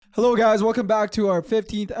Hello, guys. Welcome back to our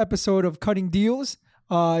 15th episode of Cutting Deals.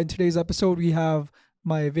 In today's episode, we have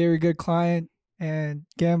my very good client and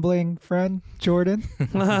gambling friend, Jordan.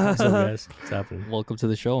 What's up, guys? What's happening? Welcome to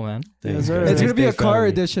the show, man. Yes, it's going to be a car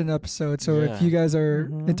edition episode. So if you guys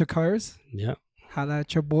are into cars, holla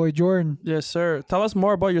at your boy, Jordan. Yes, sir. Tell us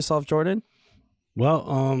more about yourself, Jordan. Well,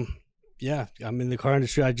 I'm in the car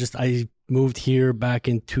industry. I moved here back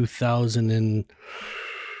in 2009,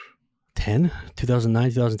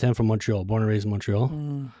 2010 from Montreal, born and raised in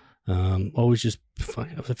Montreal. Always just, I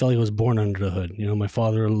felt like I was born under the hood. You know, my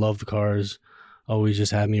father loved cars, always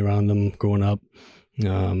just had me around them growing up.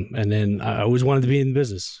 And then I always wanted to be in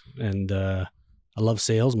business, and I love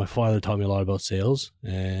sales. My father taught me a lot about sales,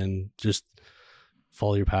 and just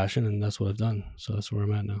follow your passion, and that's what I've done. So that's where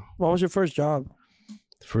I'm at now. What was your first job?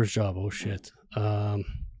 First job, oh shit.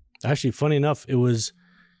 Actually, funny enough, it was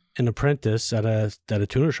an apprentice at a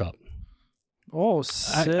tuner shop. Oh,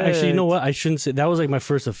 sick. Actually, you know what? I shouldn't say that was like my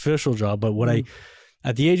first official job, but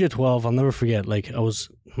at the age of 12, I'll never forget. Like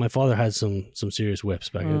my father had some serious whips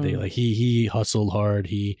back in the day. Like he hustled hard,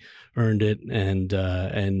 he earned it, and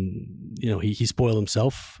you know he spoiled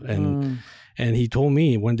himself. And he told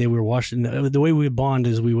me one day we were washing. The way we would bond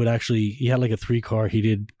is he had like a 3-car. He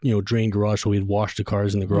did drain garage, so we'd wash the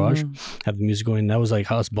cars in the garage, have the music going. And that was like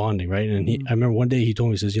us bonding, right? And I remember one day he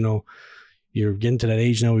told me, he says, you're getting to that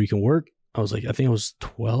age now where you can work. I was like, I think I was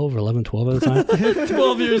 12 at the time.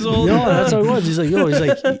 12 years old. No, that's how it was. He's like,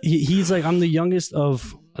 he's like, I'm the youngest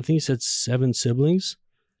of, I think he said 7 siblings.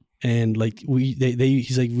 And like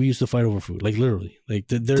he's like, we used to fight over food, like literally, like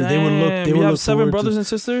they would look. They would have 7 brothers and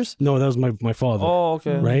sisters. No, that was my father. Oh,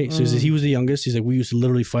 okay. Right. So he was the youngest. He's like, we used to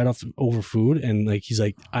literally fight over food, and like he's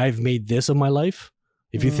like, I've made this of my life.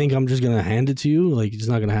 If you think I'm just gonna hand it to you, like it's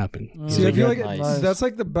not gonna happen. See, I feel like that's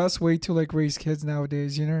like the best way to like raise kids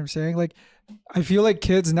nowadays. You know what I'm saying? Like, I feel like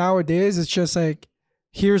kids nowadays, it's just like,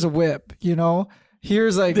 here's a whip,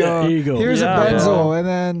 here's like, here you go. Here's a Benzo, and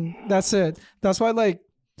then that's it. That's why like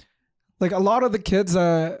a lot of the kids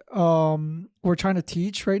that we're trying to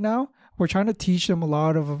teach right now, we're trying to teach them a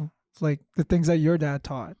lot of like the things that your dad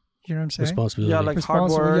taught. You know what I'm saying? Responsibility. Yeah, like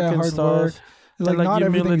hard work and stuff. Work. Like not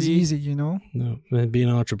everything's easy, No, and being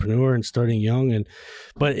an entrepreneur and starting young,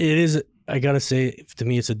 but it is. I gotta say, to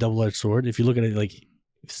me, it's a double-edged sword. If you look at it, like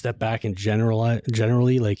step back and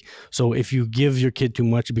generally, like so, if you give your kid too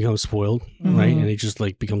much, it becomes spoiled, right? And he just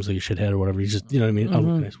like becomes like a shithead or whatever. You just, you know what I mean? Oh,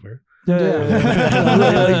 can I swear?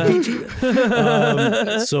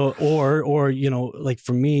 Yeah. So, or like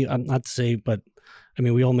for me, I'm not to say, but I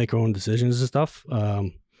mean, we all make our own decisions and stuff.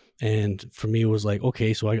 And for me, it was like,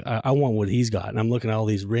 okay, so I want what he's got. And I'm looking at all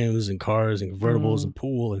these rims and cars and convertibles and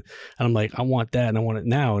pool. And I'm like, I want that and I want it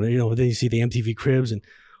now. And, then you see the MTV Cribs and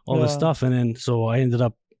all this stuff. And then, so I ended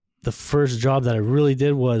up, the first job that I really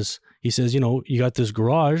did was, he says, you got this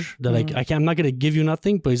garage that I'm not going to give you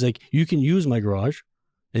nothing, but he's like, you can use my garage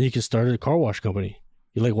and you can start a car wash company.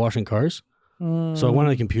 You like washing cars? So I went on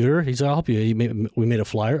the computer. He said, I'll help you. We made a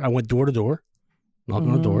flyer. I went door to door, knocked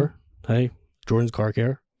on the door. Hey, Jordan's Car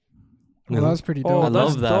Care. Well, that was pretty dope. Oh, I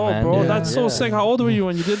love that, dope, man. bro. Yeah. That's so sick. How old were you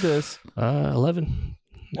when you did this? 11.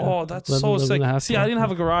 Oh, that's 11, so 11 sick. and a half, See, yeah. I didn't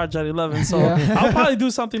have a garage at 11, so I'll probably do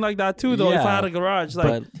something like that too, though, if I had a garage.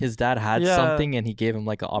 Like, but his dad had something, and he gave him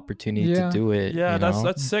like an opportunity to do it. Yeah,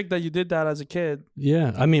 that's sick that you did that as a kid.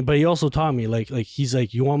 Yeah, I mean, but he also taught me, like he's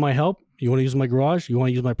like, you want my help? You want to use my garage? You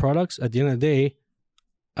want to use my products? At the end of the day,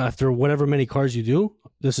 after whatever many cars you do,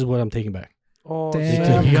 this is what I'm taking back. Oh,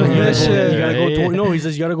 damn! You gotta go towards. No, he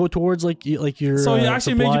says you gotta go towards like your. So he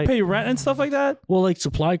actually supply. made you pay rent and stuff like that. Well, like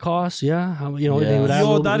supply costs, yeah. They would add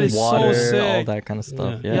Yo, that is water, so sick. all that kind of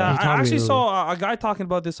stuff. Yeah, He taught I me actually really. saw a guy talking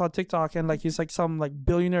about this on TikTok, and like he's like some like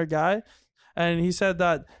billionaire guy, and he said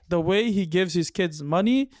that the way he gives his kids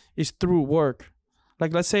money is through work.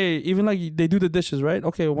 Like, let's say, even like they do the dishes, right?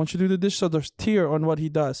 Okay, once you do the dish, so there's tier on what he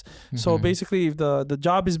does. So basically, if the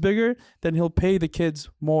job is bigger, then he'll pay the kids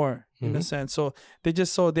more in a sense. So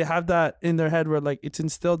they have that in their head where like it's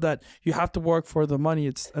instilled that you have to work for the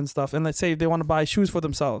money and stuff. And let's say if they want to buy shoes for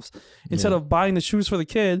themselves, instead of buying the shoes for the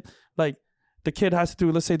kid, like the kid has to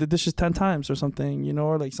do, let's say, the dishes 10 times or something,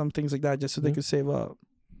 or like some things like that, just so they could save up.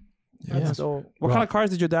 That's dope. What kind of cars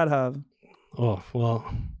did your dad have? Oh,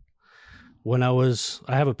 well, when I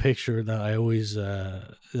have a picture that I always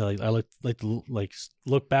look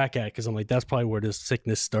back at, because I'm like, that's probably where this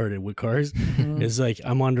sickness started with cars. It's like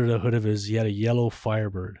I'm under the hood of he had a yellow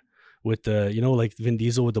Firebird, with the, you know, like Vin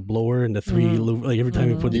Diesel with the blower and the three, like every time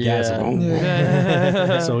you put the gas,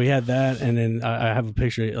 Yeah. so we had that, and then I have a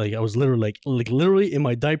picture. Like I was literally literally in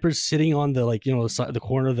my diapers, sitting on the, like, you know, the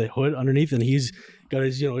corner of the hood underneath, and he's got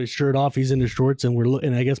his, you know, his shirt off. He's in his shorts, and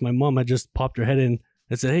and I guess my mom had just popped her head in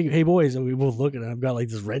and said, "Hey boys," and we both look at it. I've got like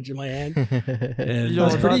this wrench in my hand. And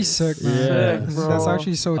That's pretty sick, man. sick, That's bro.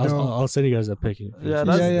 actually so dope. I'll send you guys that picture. Yeah,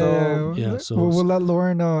 that's dope. Yeah, so we'll let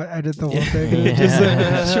Lauren edit the whole thing.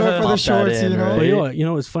 Just show it for the Pop that shorts, in, you know. right? But you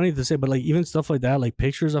know, it's funny to say, but like even stuff like that, like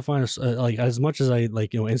pictures, I find like, as much as I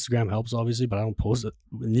like, you know, Instagram helps obviously, but I don't post it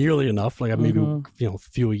nearly enough. Like I maybe you know, a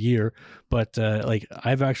few a year, but like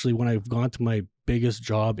I've actually, when I've gone to my biggest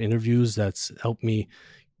job interviews, that's helped me,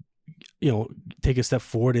 you know, take a step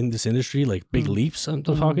forward in this industry, like big leaps. I'm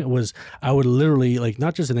talking was, I would literally, like,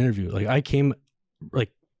 not just an interview, like I came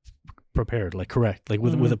like prepared, like correct, like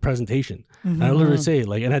with a presentation. And I literally say,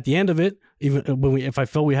 like, and at the end of it, even when if I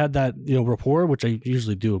felt we had that, you know, rapport, which I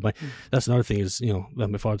usually do, but that's another thing is, you know,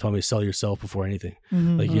 my father taught me to sell yourself before anything.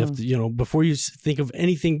 Like you have to, you know, before you think of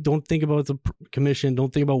anything, don't think about the commission,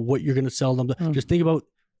 don't think about what you're going to sell them. Just think about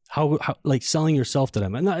how like selling yourself to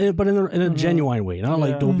them, and not, but in a genuine way, not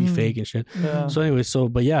like don't be fake and shit. So anyway,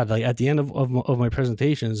 but yeah, like at the end of my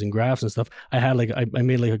presentations and graphs and stuff, I had like I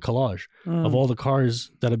made like a collage of all the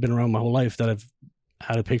cars that have been around my whole life that I've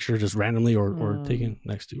had a picture just randomly or taken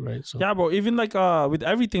next to, right? So Yeah, bro. Even like with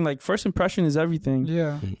everything, like first impression is everything.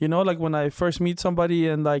 Yeah. You know, like when I first meet somebody,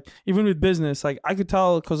 and like even with business, like I could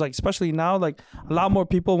tell, because like especially now, like a lot more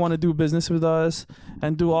people want to do business with us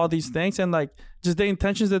and do all these things, and like just the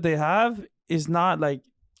intentions that they have is not like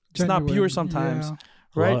it's not pure sometimes. Yeah.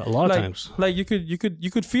 Right, a lot like, of times, like you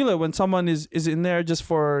could feel it when someone is in there just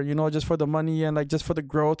for, you know, just for the money and like just for the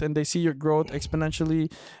growth, and they see your growth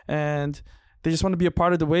exponentially, and they just want to be a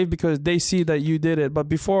part of the wave because they see that you did it. But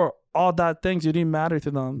before all that things, you didn't matter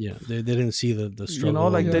to them. yeah, they didn't see the struggle. You know,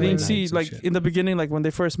 like Yeah, they late didn't see, nights and like shit. in the beginning, like when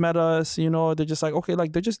they first met us, you know, they're just like, okay,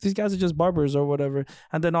 like they're just, these guys are just barbers or whatever.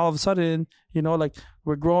 And then all of a sudden, you know, like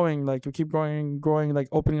we're growing, like we keep growing, like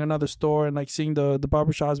opening another store and like seeing the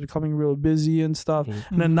barbershops becoming real busy and stuff.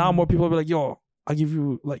 And then now more people will be like, yo, I'll give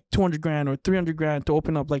you like 200 grand or 300 grand to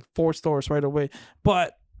open up like 4 stores right away.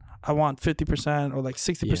 But I want 50% or like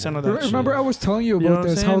 60% of that. Remember, shit. I was telling you You know about what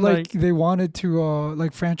I'm this, how saying? like Like- they wanted to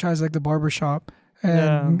like franchise like the barbershop,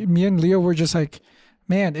 and Yeah. me and Leo were just like,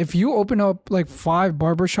 man, if you open up like 5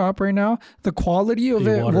 barbershop right now, the quality of You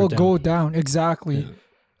it water will it go down. Exactly. Yeah.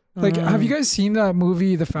 Like, have you guys seen that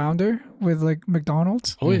movie, The Founder, with like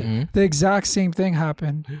McDonald's? Oh yeah, Mm-hmm. The exact same thing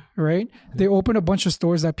happened, right? They opened a bunch of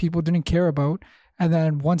stores that people didn't care about. And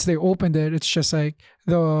then once they opened it, it's just like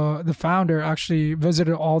the founder actually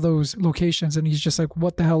visited all those locations, and he's just like,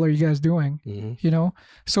 what the hell are you guys doing? You know?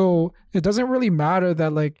 So it doesn't really matter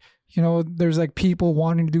that, like, you know, there's like people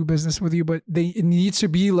wanting to do business with you, but it needs to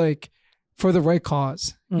be like for the right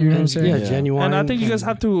cause. You know what I'm saying? yeah, Yeah. genuine. And I think you guys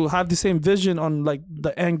have to have the same vision on like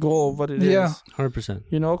the end goal of what it is. Yeah. 100%.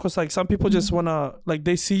 You know, because like some people just wanna, like,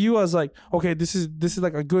 they see you as like, okay, this is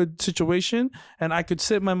like a good situation, and I could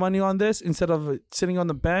sit my money on this instead of it sitting on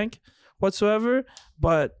the bank whatsoever.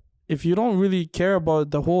 But if you don't really care about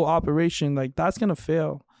the whole operation, like that's gonna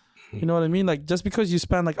fail. You know what I mean? Like just because you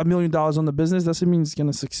spend like $1 million on the business doesn't mean it's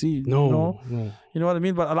gonna succeed. No, you know? no. You know what I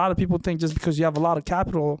mean? But a lot of people think just because you have a lot of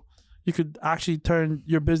capital, you could actually turn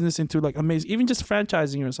your business into like amazing, even just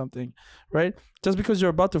franchising or something, right? Just because you're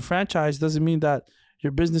about to franchise doesn't mean that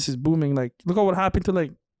your business is booming. Like, look at what happened to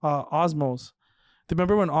like Osmos. Do you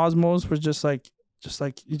remember when Osmos was just like You saw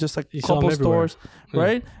couple them everywhere. stores, Yeah.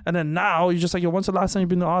 right? And then now you're just like, yo, when's the last time you've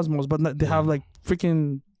been to Osmos? But they have like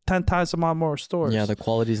freaking 10 times amount more stores. Yeah, the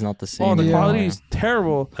quality is not the same. Oh, the Yeah. quality is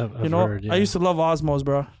terrible. I've You know, heard, yeah. I used to love Osmos,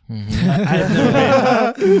 bro. I've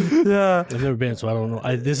never been. Yeah. I've never been, so I don't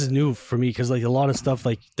know. This is new for me because like a lot of stuff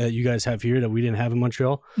like that you guys have here that we didn't have in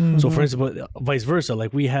Montreal. So for instance, but vice versa,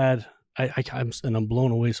 like we had, I'm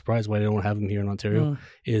blown away, surprised why they don't have them here in Ontario.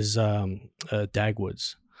 Is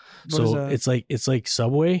Dagwoods. What is So that? it's like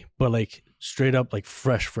Subway, but like straight up like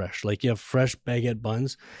fresh. Like you have fresh baguette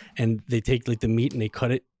buns, and they take like the meat and they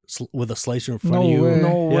cut it with a slicer in front No of you. way.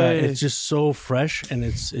 No Yeah, way. it's just so fresh and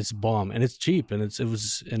it's bomb and it's cheap and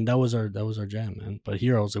that was our jam, man. But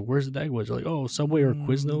here I was like, where's the Dagwoods? They're like, oh, Subway or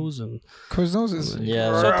Quiznos, and Quiznos is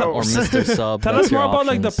Yeah, So or Mr. Sub. Tell that's us more your about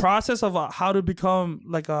like the options. process of how to become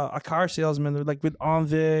like a car salesman, like with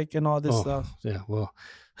OnVic and all this stuff. yeah, well,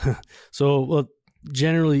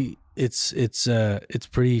 generally it's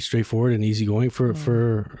pretty straightforward and easygoing for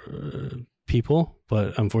people,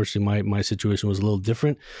 but unfortunately my situation was a little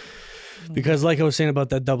different because like I was saying about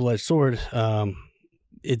that double-edged sword,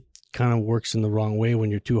 it kind of works in the wrong way when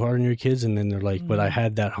you're too hard on your kids, and then they're like, but I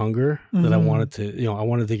had that hunger that I wanted to, I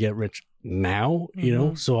wanted to get rich now,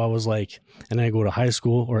 so I was like, and then I go to high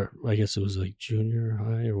school, or I guess it was like junior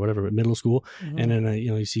high or whatever, middle school, and then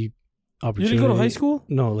you see opportunity. You didn't go to high school?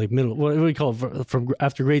 No, like middle, what do we call it? From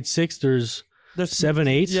after grade 6 there's 7,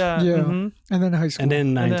 8, and then high school, and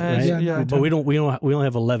then 9, right? Yeah, but we only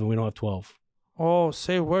have 11, we don't have 12. Oh,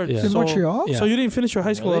 say word. Yeah. in Montreal. Yeah. So you didn't finish your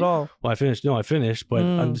high school at all? Well, I finished, but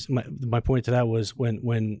I'm just, my point to that was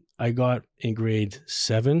when I got in grade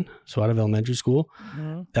 7, so out of elementary school,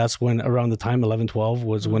 that's when around the time 11, 12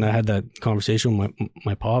 was when I had that conversation with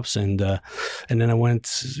my pops, and then I went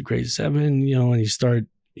grade 7, and you start,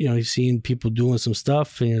 you seeing people doing some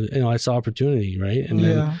stuff, and I saw opportunity, right? And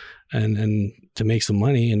then and to make some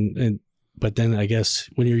money, and but then I guess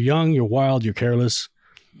when you're young, you're wild, you're careless,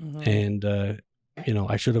 and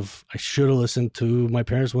I should have listened to my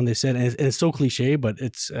parents when they said, and it's so cliche, but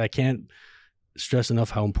I can't stress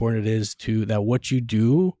enough how important it is that what you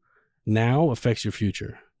do now affects your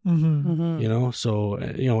future. So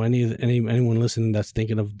anyone listening that's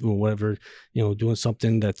thinking of doing whatever, doing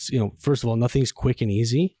something that's, first of all, nothing's quick and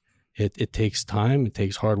easy. It takes time, it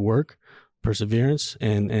takes hard work, perseverance,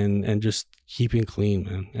 and just keeping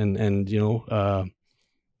clean, man.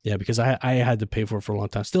 Yeah, because I had to pay for it for a long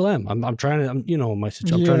time. Still am. I'm trying to. I'm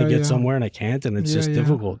trying to get somewhere, and I can't, and it's just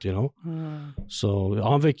difficult. So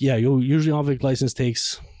OnVic, usually OnVic license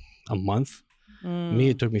takes a month. Me,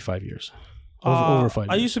 it took me 5 years. Over 5 years.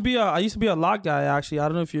 I used to be a lot guy, actually. I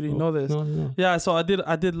don't know if you didn't know this. No. Yeah, so I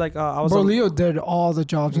did like I was. Bro, Leo did all the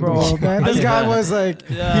jobs in the world, man. This guy was like,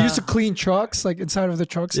 he used to clean trucks, like inside of the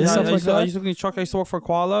trucks and stuff like that. I used to clean trucks. I used to work for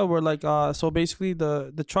Koala, where like so basically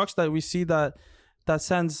the trucks that we see that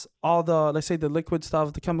sends all the, let's say, the liquid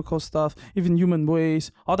stuff, the chemical stuff, even human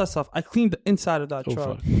waste, all that stuff. I cleaned the inside of that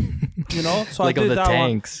truck. So like I did the that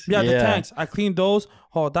tanks. one. Yeah, the tanks. I cleaned those.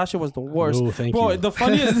 Oh, that shit was the worst. Oh, thank Bro, you. the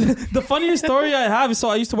funniest story I have is, so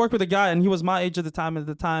I used to work with a guy, and he was my age at the time. At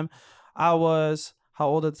the time, I was, how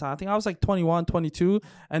old at the time? I think I was like 21, 22.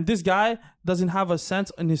 And this guy doesn't have a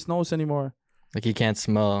scent in his nose anymore. Like he can't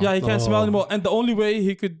smell. Yeah, he can't smell anymore. And the only way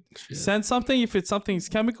he could sense something, if it's something's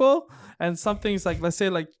chemical and something's like, let's say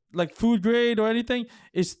like food grade or anything,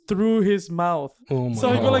 is through his mouth.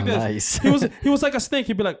 So he'd go like this. Nice. He was like a snake.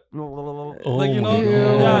 He'd be like, like,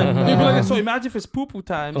 Yeah. He'd be like, so imagine if it's poo-poo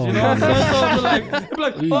times, So he'd be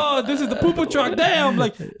like, oh, this is the poo-poo truck. Damn.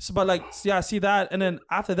 Like, so, but like, yeah, see that. And then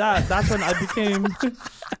after that, that's when I became.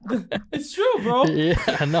 It's true, bro.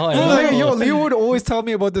 Yeah, no, I know. Leo would always tell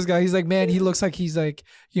me about this guy. He's like, man, he looks like he's like,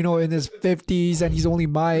 in his 50s, and he's only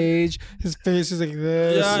my age. His face is like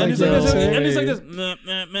this. Yeah, like, and he's like this.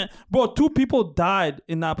 Meh. Bro, 2 people died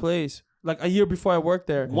in that place like a year before I worked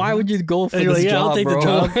there. Why would you go for this job, I'll take bro?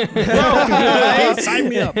 the job. Sign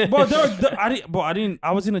me up. Bro,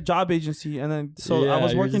 I was in a job agency, and then I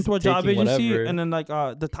was working to a job agency, whatever. and then like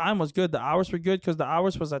the time was good, the hours were good, because the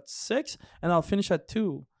hours was at 6, and I'll finish at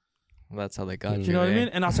 2. That's how they got you. You know what I mean?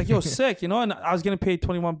 And I was like, yo, sick, and I was getting paid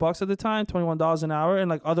 $21 at the time, $21 an hour, and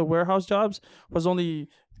like other warehouse jobs was only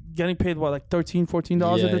getting paid like $13,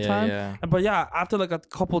 $14 at the time. Yeah. But yeah, after like a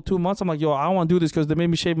couple 2 months, I'm like, yo, I don't want to do this because they made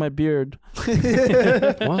me shave my beard. What?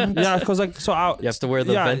 Yeah, because like you have to wear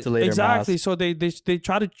the ventilator exactly. mask. So they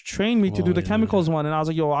try to train me to do the chemicals one, and I was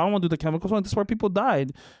like, yo, I don't want to do the chemicals one. This is where people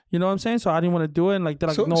died. You know what I'm saying? So I didn't want to do it. And like, they're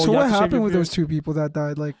like, so, no. so you what have to shave happened your with beard. those 2 people that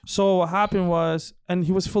died? Like, So what happened was, and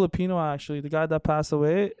he was Filipino actually, the guy that passed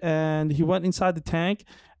away, and he went inside the tank,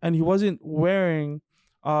 and he wasn't wearing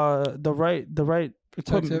the right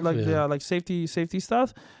equipment, like like safety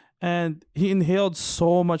stuff, and he inhaled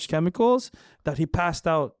so much chemicals that he passed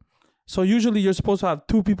out. So usually you're supposed to have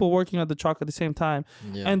 2 people working at the truck at the same time,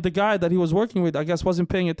 and the guy that he was working with, I guess, wasn't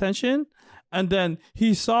paying attention, and then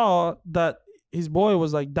he saw that his boy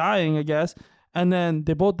was like dying, I guess, and then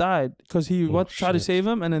they both died because he went to try to save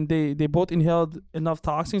him, and then they both inhaled enough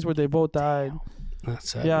toxins where they both died.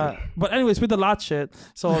 That's sad. Yeah, but anyways, with the lot shit.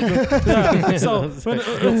 So so But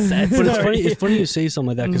it's funny. It's funny you say something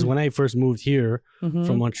like that, because when I first moved here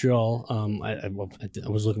from Montreal, I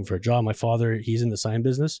was looking for a job. My father, he's in the sign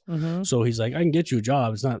business, so he's like, I can get you a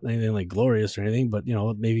job. It's not anything like glorious or anything, but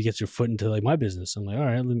maybe get your foot into like my business. I'm like, all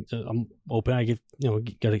right, I'm open. I get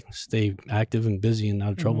gotta stay active and busy and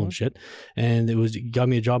out of trouble and shit. And it got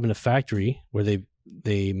me a job in a factory where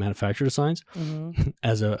they manufacture the signs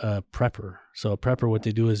as a prepper. So a prepper, what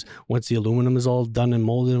they do is, once the aluminum is all done and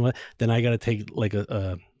molded, then I got to take like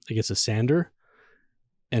I guess a sander,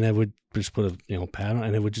 and I would just put a pad on,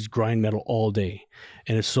 and it would just grind metal all day,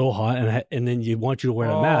 and it's so hot, and then you want you to wear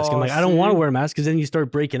a mask. I'm like, I don't want to wear a mask because then you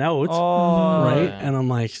start breaking out, right? Yeah. And I'm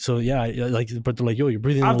like, so yeah, like, but they're like, yo, you're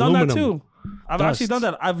breathing I've done aluminum. that too. I've actually done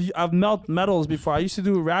that. I've melted metals before. I used to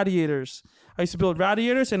do radiators. I used to build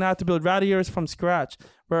radiators, and I had to build radiators from scratch,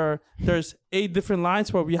 where there's 8 different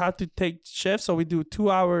lines where we have to take shifts. So we do 2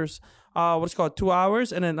 hours. What's called 2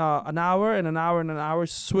 hours, and then an hour and an hour and an hour,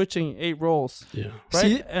 switching 8 rolls. Yeah. Right.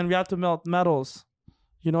 See? And we have to melt metals.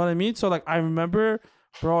 You know what I mean? So like I remember,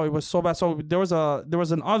 bro, it was so bad. So there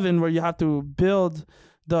was an oven where you have to build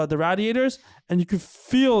the radiators, and you could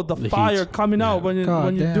feel the fire heat. coming out when you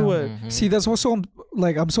do it. Mm-hmm. See, that's also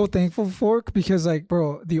like I'm so thankful for, because like,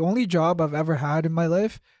 bro, the only job I've ever had in my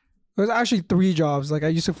life, it was actually 3 jobs. Like I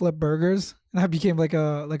used to flip burgers, and I became like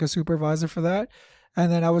a supervisor for that, and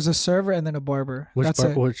then I was a server, and then a barber. That's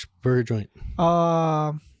it. Which burger joint?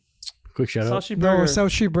 Quick shout out. Sashi No, burger.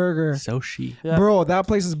 South Street Burger. Sushi. Yeah. Bro, that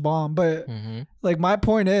place is bomb. But Mm-hmm. like my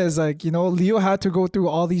point is, like, Leo had to go through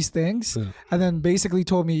all these things, Yeah. and then basically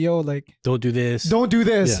told me, yo, like, Don't do this. don't do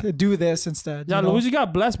this, Yeah. do this instead. Yeah, you know? Luigi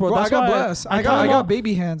got blessed, bro. Bro, That's I got why blessed. I tell him all- got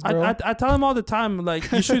baby hands, bro. I tell him all the time,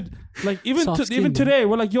 like, you should, like, even Soft skin, even man. today,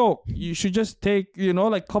 we're like, yo, you should just take,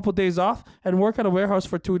 like, couple days off and work at a warehouse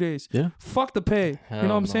for 2 days. Yeah. Fuck the pay. you know what I'm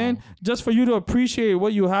Hell saying? no. Just for you to appreciate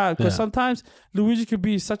what you have. Because Yeah. sometimes Luigi could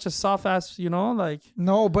be such a soft ass, like,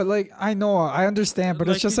 No, but like I know, I understand, but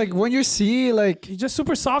Like, it's just like when you see like, he's just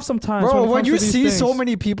super soft sometimes. bro, when comes you to these see so things.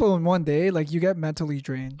 many people in one day, like you get mentally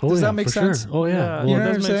drained. Oh, Does yeah, that make for sense? Sure. Oh yeah. Yeah, Well, You know it what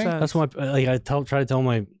I'm does make saying? sense. that's why I try to tell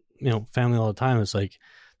my family all the time. It's like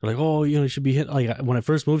they're like, oh, you should be hit. Like when I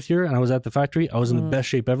first moved here and I was at the factory, I was in the best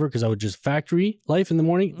shape ever because I would just factory life in the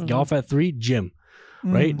morning, get off at 3, gym.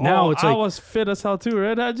 Right now it's I like was fit as hell too,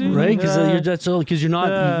 right, Haji? right because Yeah. you're not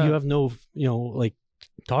Yeah. you have no like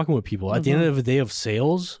talking with people at the end of the day of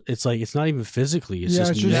sales. It's like it's not even physically. It's Yeah,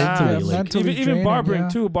 just it's just- mentally. yeah, like mentally even draining, barbering yeah.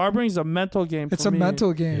 too. Barbering is a mental game. It's for a me,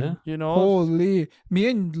 mental game. yeah. You know. Holy, me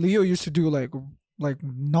and Leo used to do like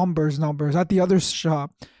numbers at the other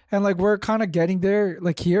shop, and like we're kind of getting there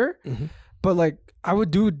like here, Mhm. but like I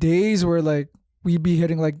would do days where like we'd be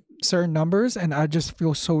hitting like certain numbers, and I just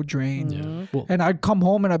feel so drained. Mhm. Well, And I'd come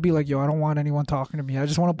home and I'd be like, yo, I don't want anyone talking to me. I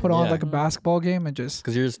just want to put on Yeah. like a basketball game and just.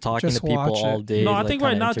 Because you're just talking Just to people watch all it. day. No, I like, think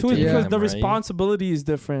right kinda now too is entertain because them, the right? responsibility is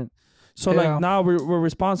different. So Yeah. like now we're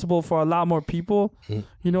responsible for a lot more people. Mhm.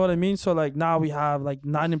 You know what I mean? So like now we have like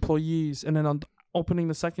 9 employees, and then on opening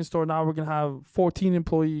the second store now we're gonna have 14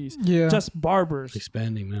 employees. Yeah. Just barbers.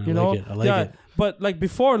 expanding, man. You I know, like it. I like yeah. it. But like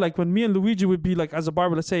before, like when me and Luigi would be like as a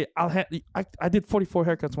barber, let's say I did 44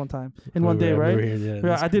 haircuts one time in one day, right?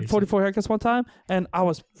 Yeah, I did 44 haircuts one time, and I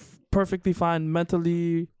was perfectly fine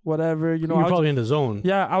mentally, whatever. You know, You're I was, probably in the zone.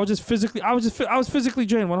 yeah, I was physically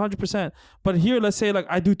drained 100%. But here, let's say like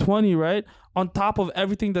I do 20, right? On top of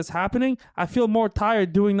everything that's happening, I feel more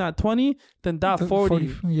tired doing that 20 than that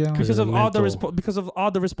 40. Yeah. Because Because of of the all the mental- because of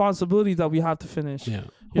all the responsibilities that we have to finish. Yeah.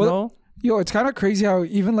 You Well, know? Yo, it's kind of crazy how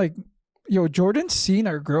even like, yo, Jordan's seen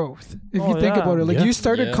our growth. If Oh, you think yeah. about it, like Yeah. you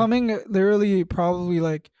started Yeah. coming literally probably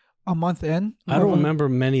like a month in. I don't of- remember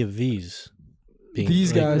many of these.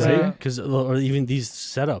 These guys, yeah. right? Because or even these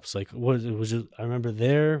setups, like what it was. Just, I remember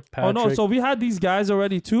there. Oh no, Patrick- so we had these guys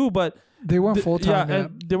already too, but They weren't full time. Yeah,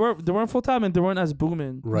 and they weren't full time, and they weren't as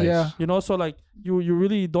booming. right. Yeah. You know, so like you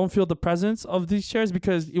really don't feel the presence of these chairs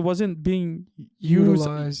because it wasn't being used.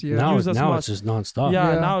 Utilized. Yeah. Now, use as now much. it's just nonstop.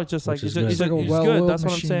 Yeah, Yeah. now it's just like Which it's is just good. It's like a it's well-oiled good. That's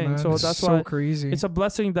what I'm machine, saying. man. So It's that's so why crazy. it's a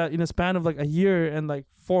blessing that in a span of like a year and like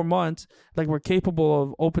 4 months, like we're capable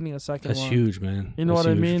of opening a second That's one. huge, man. You know That's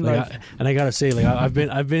what I huge. mean? Like, and I gotta say, like I've been,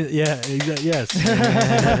 yeah, yes.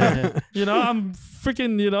 You know, I'm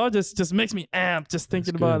freaking. You know, just makes me amp just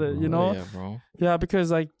thinking good, about it. bro. You know, Yeah, bro. yeah,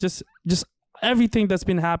 because like just everything that's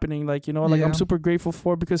been happening, like, you know, like Yeah. I'm super grateful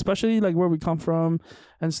for, because especially like where we come from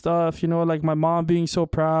and stuff, you know, like my mom being so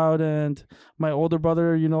proud and my older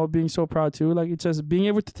brother, you know, being so proud too. Like it's just being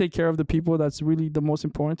able to take care of the people that's really the most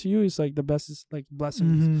important to you is like the best, like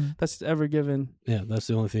blessings Mhm. that's ever given. Yeah, that's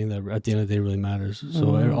the only thing that at the end of the day really matters. So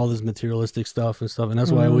Mhm. all this materialistic stuff, and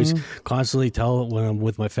that's why I always Mhm. constantly tell when I'm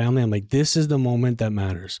with my family, I'm like, this is the moment that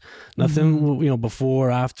matters. Nothing,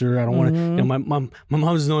 before, after. I don't want to. My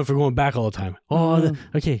mom's known for going back all the time. Oh,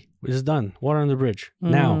 okay, it's done. Water on the bridge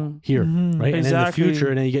now, here, Mhm. right? And in the Exactly. future,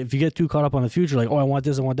 and then if you get too caught up on the future, like, oh, I want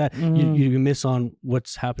this, I want that, you miss on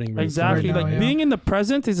what's happening. Right Exactly. Right now, Like yeah. being in the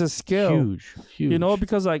present is a skill. Huge. You know,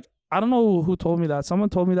 because like I don't know who told me that. Someone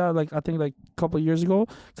told me that, like I think like a couple of years ago,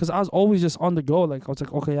 because I was always just on the go. Like I was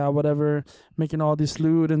like, okay, yeah, whatever, making all this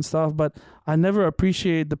loot and stuff, but I never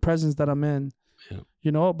appreciate the presence that I'm in. Yeah.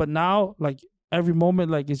 You know, but now like every moment,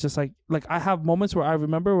 like it's just like I have moments where I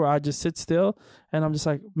remember where I just sit still and I'm just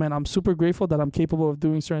like, man, I'm super grateful that I'm capable of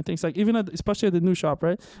doing certain things. Like even especially at the new shop,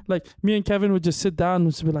 right? Like me and Kevin would just sit down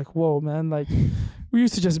and just be like, whoa, man, like we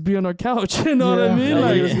used to just be on our couch, you know what I mean?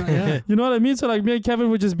 Like, you know what I mean? So like me and Kevin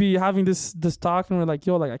would just be having this talk and we're like,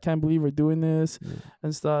 yo, like I can't believe we're doing this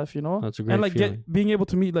and stuff, you know? That's a great and like feeling. being able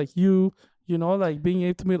to meet like you know, like being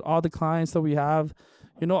able to meet all the clients that we have.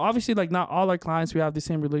 You know, obviously, like not all our clients we have the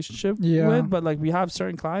same relationship with, but like we have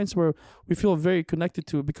certain clients where we feel very connected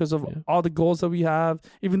to because of all the goals that we have.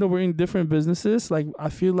 Even though we're in different businesses, like I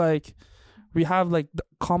feel like we have like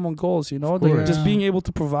common goals. You know, like just being able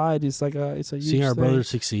to provide is like it's a huge seeing our thing. brothers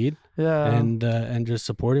succeed, and just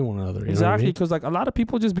supporting one another. You Exactly, know because like a lot of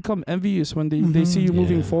people just become envious when they see you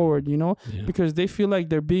moving forward. You know, because they feel like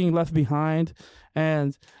they're being left behind,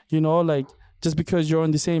 and you know, like. Just because you're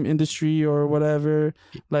in the same industry or whatever,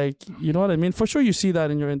 like, you know what I mean? For sure you see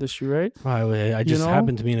that in your industry, right? I just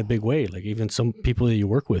happened to me in a big way. Like even some people that you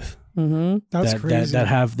work with. Mm-hmm. That's crazy. That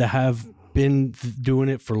have been doing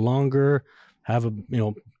it for longer, have a,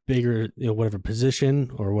 bigger, whatever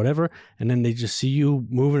position or whatever. And then they just see you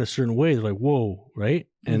move in a certain way. They're like, whoa, right?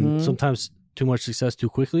 And sometimes too much success too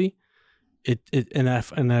quickly. And I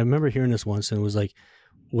remember hearing this once and it was like,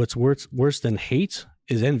 what's worse than hate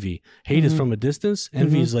is envy. Hate is from a distance.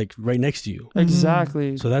 Envy is like right next to you.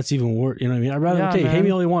 Exactly. So that's even worse. You know what I mean? I'd rather hate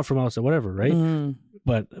me all you want from outside, whatever, right?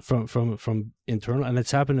 But from internal, and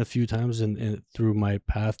it's happened a few times in through my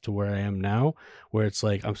path to where I am now, where it's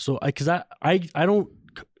like because I don't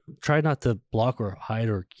try not to block or hide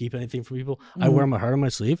or keep anything from people. I wear my heart on my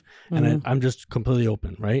sleeve, and I'm just completely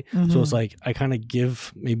open, right? So it's like I kind of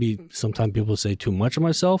give, maybe sometimes people say too much of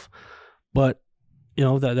myself, but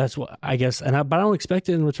that's what I guess, but I don't expect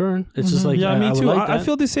it in return. It's just like, me too. Like I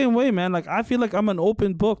feel the same way, man. Like I feel like I'm an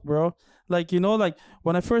open book, bro. Like like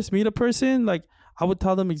when I first meet a person, like I would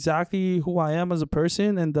tell them exactly who I am as a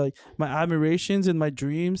person and like my admirations and my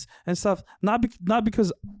dreams and stuff. Not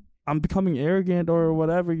because I'm becoming arrogant or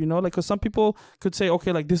whatever, like because some people could say,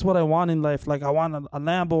 okay, like this is what I want in life. Like I want a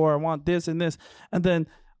Lambo or I want this and this, and then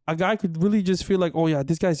a guy could really just feel like, oh yeah,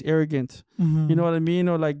 this guy's arrogant. You know what I mean?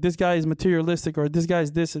 Or like this guy is materialistic, or this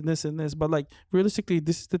guy's this and this and this. But like realistically,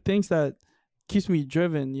 this is the things that keeps me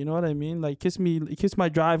driven. You know what I mean? Like it keeps my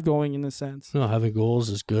drive going in a sense. No, having goals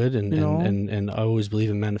is good, and I always believe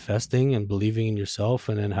in manifesting and believing in yourself,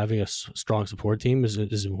 and then having a strong support team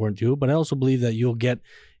is important too. But I also believe that you'll get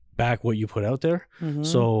back what you put out there.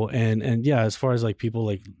 So and yeah, as far as like people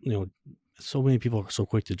like so many people are so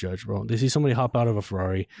quick to judge, bro. They see somebody hop out of a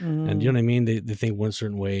Ferrari, and you know what I mean. They think one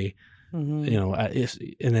certain way, and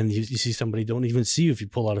then you see somebody don't even see you if you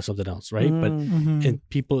pull out of something else, right? But and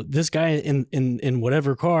people, this guy in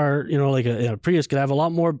whatever car, like a Prius, could have a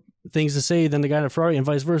lot more things to say than the guy in a Ferrari, and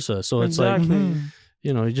vice versa. So it's like,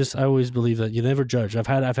 I always believe that you never judge. I've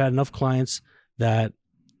had enough clients that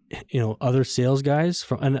other sales guys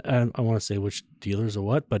from, and I want to say which dealers or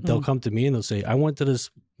what, but they'll come to me and they'll say, I went to this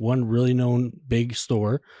one really known big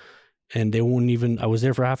store and they won't even, I was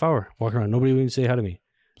there for a half hour walking around. Nobody would even say hi to me.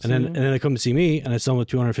 And then they come to see me and I sell them a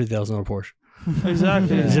 $250,000 Porsche.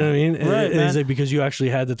 Exactly. You know what I mean? Right, it's like because you actually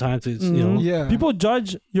had the time to, People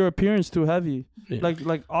judge your appearance too heavy.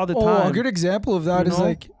 Like all the time. Oh, a good example of that is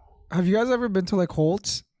like, have you guys ever been to like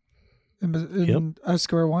Holt's in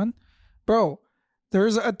Square One? Bro,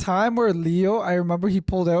 there's a time where Leo, I remember he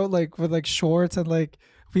pulled out like with like shorts and like,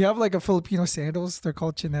 we have like a Filipino sandals. They're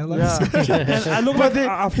called chinelas. Yeah. And I look like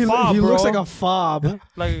a fob, he bro. looks like a fob.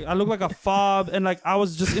 Like I look like a fob, and like I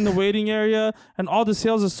was just in the waiting area, and all the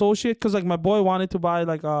sales associate, because like my boy wanted to buy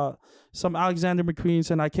like some Alexander McQueen's,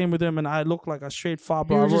 and I came with him, and I looked like a straight fob.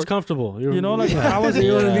 You were just comfortable. I was.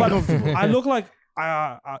 I look like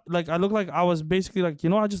I look like I was basically like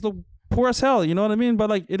I just look poor as hell. You know what I mean? But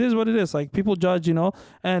like it is what it is. Like people judge,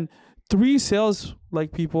 and 3 sales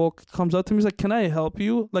like people comes up to me, is like, can I help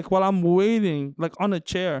you? Like while I'm waiting, like on a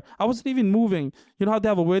chair, I wasn't even moving. You know how they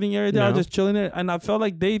have a waiting area there? I was just chilling there, and I felt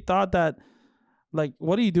like they thought that, like,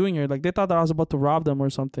 what are you doing here? Like they thought that I was about to rob them or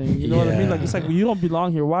something. You know what I mean? Like it's like, well, you don't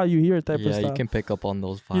belong here. Why are you here? Type of stuff. Yeah, you can pick up on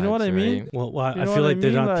those vibes. You know what I mean? Well, I feel like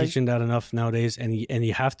they're not teaching that enough nowadays, and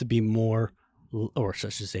you have to be more, or I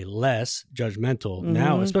should say less judgmental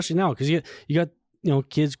now, especially now, because you got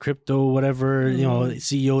kids, crypto, whatever,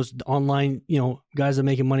 CEOs, online, guys that are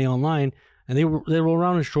making money online, and they roll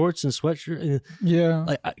around in shorts and sweatshirt.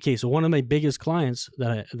 Like, okay, so one of my biggest clients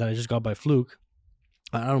that I just got by fluke,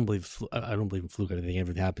 I don't believe in fluke. I think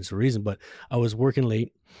everything happens for a reason, but I was working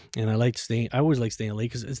late, and I always like staying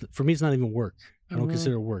late because for me it's not even work. I don't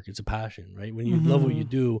consider it work. It's a passion, right? When you love what you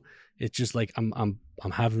do, it's just like I'm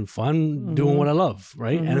having fun doing what I love,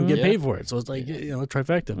 right? And I'm getting paid for it. So it's like,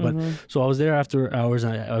 trifecta. But so I was there after hours,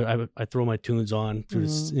 and I throw my tunes on through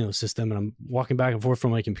this system, and I'm walking back and forth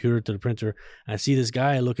from my computer to the printer, and I see this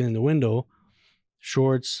guy looking in the window,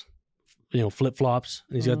 shorts, flip flops,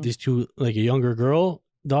 and he's got these two, like a younger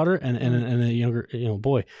daughter and a younger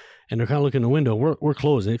boy, and they're kind of looking in the window. We're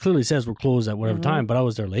closed, and it clearly says we're closed at whatever time, but I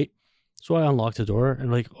was there late. So I unlocked the door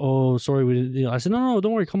and like, oh, sorry, we didn't. I said, no,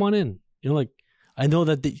 don't worry, come on in. Like, I know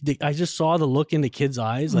that I just saw the look in the kid's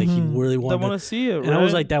eyes, like he really wanted. They want to see it, and right? I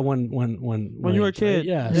was like that when you were a kid, right?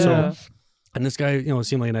 Yeah. So, and this guy,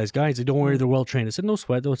 seemed like a nice guy. He said, don't worry, they're well trained. I said, no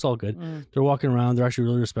sweat, though, it's all good. They're walking around, they're actually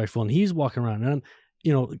really respectful, and he's walking around. And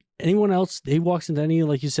anyone else, he walks into any,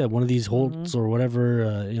 like you said, one of these Holtz or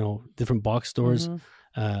whatever, different box stores.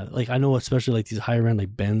 Like I know, especially like these higher end,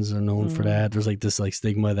 like Benz are known for that. There's like this like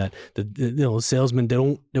stigma that the salesmen they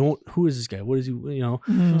don't. Who is this guy? What is he?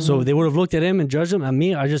 So they would have looked at him and judged him. And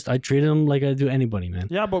me, I treated him like I do anybody, man.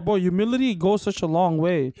 Yeah, but bro, humility goes such a long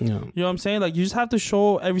way. Yeah. You know what I'm saying? Like you just have to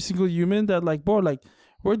show every single human that like, bro, like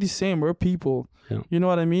we're the same. We're people. Yeah. You know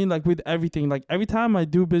what I mean? Like with everything. Like every time I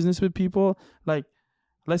do business with people, like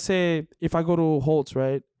let's say if I go to Holtz,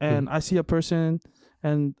 right, and I see a person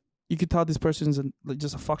and you could tell this person's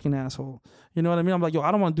just a fucking asshole. You know what I mean? I'm like, yo, I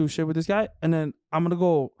don't want to do shit with this guy. And then I'm going to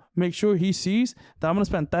go make sure he sees that I'm going to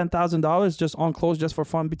spend $10,000 just on clothes just for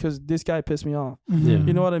fun because this guy pissed me off. Yeah.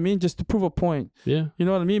 You know what I mean? Just to prove a point. Yeah. You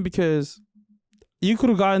know what I mean? Because you could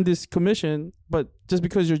have gotten this commission, but just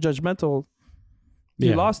because you're judgmental,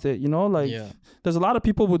 you lost it. Like there's a lot of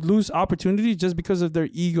people would lose opportunity just because of their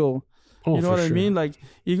ego. Oh, you know what sure. I mean? Like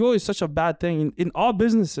ego is such a bad thing in all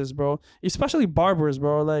businesses, bro. Especially barbers,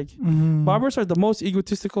 bro. Like barbers are the most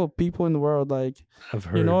egotistical people in the world. Like I've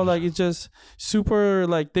heard. like it's just super.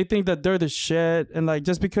 Like they think that they're the shit, and like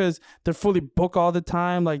just because they're fully booked all the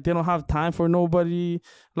time, like they don't have time for nobody.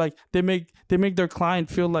 Like they make their client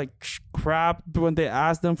feel like crap when they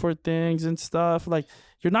ask them for things and stuff. Like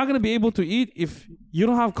you're not gonna be able to eat if you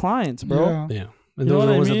don't have clients, bro. Yeah. And those are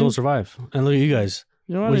the ones that don't survive. And look at you guys.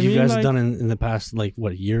 You know what I you mean? guys like, have done in the past, like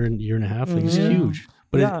what, year and a half? Like it's huge.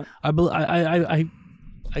 But I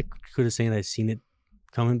could have said I've seen it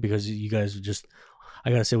coming because you guys are just. I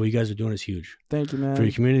gotta say, what you guys are doing is huge. Thank you, man. For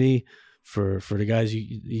your community, for the guys,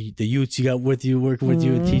 the youths you got with you, working with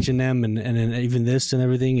you, and teaching them, and then even this and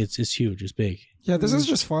everything. It's huge. It's big. Yeah, this is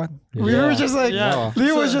just fun. Yeah. We were just like,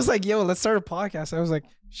 Leo was So- just like, yo, let's start a podcast. I was like,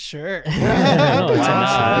 sure. No, it's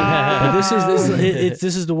awesome. But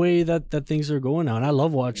this is the way that things are going now, and I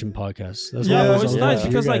love watching podcasts. That's why I Yeah, was it's all nice about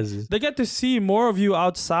because you like guys. they get to see more of you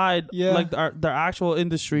outside, Yeah. like their actual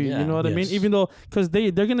industry. Yeah. You know what I mean? Yes. Even though, because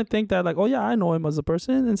they're gonna think that like, oh yeah, I know him as a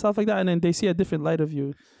person and stuff like that, and then they see a different light of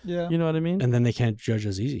you. Yeah. You know what I mean? And then they can't judge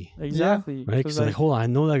as easy. Exactly. Right? Because like, hold on, I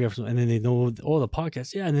know that guy from, and then they know the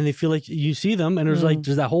podcast, and then they feel like you see them, and there's like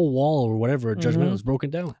there's that whole wall or whatever judgment was broken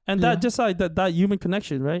down. And that just like that human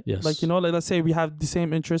connection, right? Yes. Like, like let's say we have the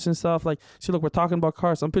same interests and stuff. Like, see, look, we're talking about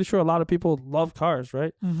cars. I'm pretty sure a lot of people love cars,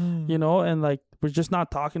 right? Mm-hmm. And like we're just not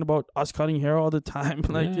talking about us cutting hair all the time,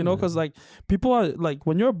 like Yeah. because like people are like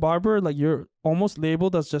when you're a barber, like you're almost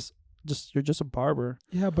labeled as just you're just a barber.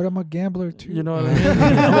 Yeah, but I'm a gambler too. You know what I mean?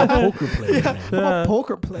 I'm a poker player, man. I'm a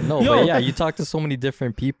poker player. No, Yo. but yeah, you talk to so many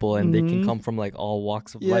different people and they can come from like all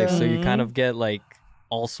walks of life. So you kind of get like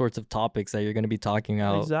all sorts of topics that you're going to be talking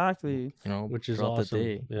out, Exactly. Which is throughout awesome.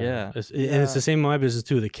 the day. And it's the same in my business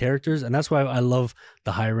too. The characters, and that's why I love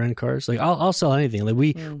the higher end cars. Like I'll sell anything. Like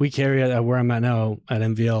we carry at where I'm at now at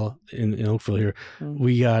MVL in Oakville here.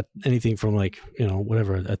 We got anything from like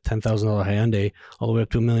whatever a $10,000 Hyundai all the way up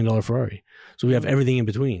to $1 million Ferrari. So we have everything in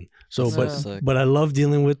between. So That's sick. but I love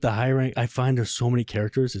dealing with the high rank. I find there's so many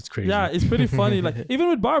characters. It's crazy. Yeah, it's pretty funny. Like even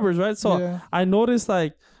with barbers, right? So Yeah. I noticed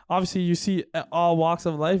like obviously you see all walks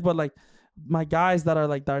of life, but like my guys that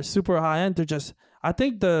are super high end, they're just. I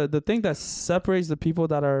think the thing that separates the people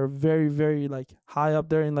that are very very like high up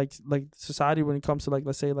there in like society when it comes to like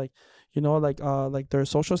let's say like like their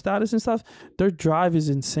social status and stuff, their drive is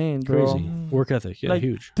insane, bro. Crazy work ethic. Yeah, Like,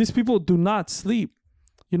 huge. These people do not sleep.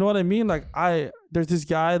 You know what I mean? Like there's this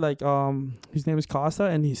guy like his name is Costa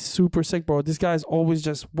and he's super sick, bro. This guy's always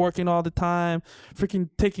just working all the time, freaking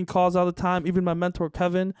taking calls all the time. Even my mentor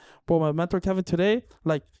Kevin, today,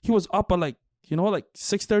 like he was up at like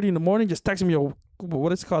 6:30 in the morning, just texting me, "Yo,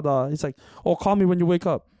 what it's called. He's like, oh, call me when you wake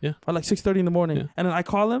up. Yeah. At like 6:30 in the morning. Yeah. And then I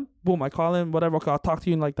call him. Boom, I call him. Whatever. Okay, I'll talk to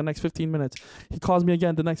you in like the next 15 minutes. He calls me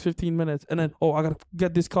again the next 15 minutes. And then, I gotta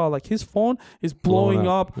get this call. Like his phone is blowing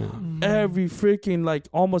up Yeah. every freaking like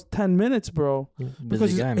almost 10 minutes, bro.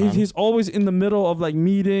 Because Busy guy, man. he's always in the middle of like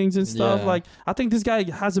meetings and stuff. Yeah. Like I think this guy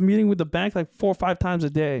has a meeting with the bank like 4 or 5 times a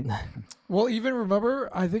day. Well, even remember,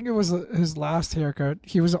 I think it was his last haircut.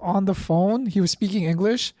 He was on the phone. He was speaking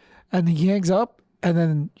English, and he hangs up, and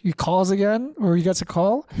then he calls again, or he gets a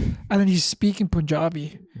call, and then he's speaking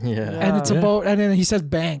Punjabi, Yeah. and it's Yeah. about, and then he says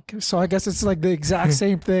bank. So I guess it's like the exact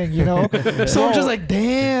same thing, you know. So I'm just like,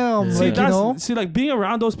 damn, Yeah. See, like, you know. see, like being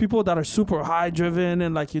around those people that are super high driven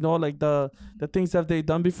and like, you know, like the things that they've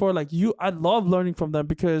done before, like I love learning from them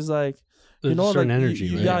because like, There's you know, a certain like,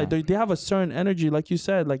 energy, right? yeah, they have a certain energy, like you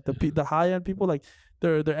said, like the high end people, like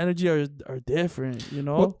their energy are different, you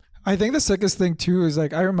know. Well, I think the sickest thing too is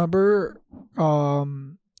like I remember,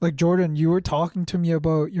 like Jordan, you were talking to me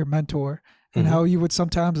about your mentor and Mhm. how you would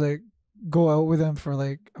sometimes like go out with him for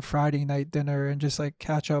like a Friday night dinner and just like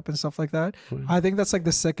catch up and stuff like that. Mhm. I think that's like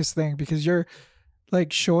the sickest thing because you're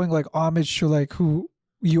like showing like homage to like who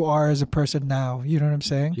you are as a person now. You know what I'm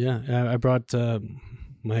saying? Yeah, I brought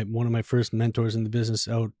one of my first mentors in the business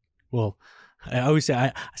out. Well, I always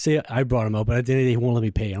say I brought him out, but at the end of the day, he won't let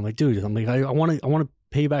me pay. I'm like, dude, I want to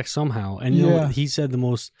pay back somehow. And you know, Yeah. he said the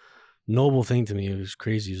most noble thing to me. It was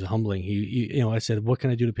crazy. It was humbling. He I said, what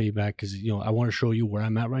can I do to pay you back? Because I want to show you where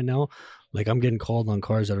I'm at right now. Like I'm getting called on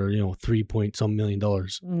cars that are $3 million,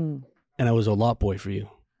 Mm, and I was a lot boy for you.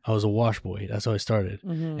 I was a wash boy. That's how I started.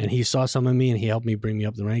 mhm, And he saw some of me, and he helped me bring me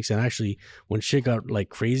up the ranks. And actually, when shit got like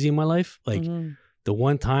crazy in my life, like. mhm. The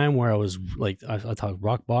one time where I was like, I talk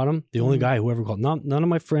rock bottom, the only Mhm. guy who ever called, none of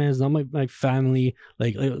my friends, not my family,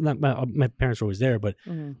 like not my parents were always there, but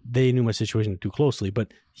Mhm. they knew my situation too closely.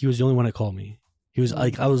 But he was the only one that called me. He was Mhm.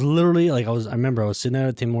 like, I was literally like, I remember I was sitting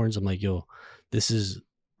at Tim Hortons. I'm like, yo, this is,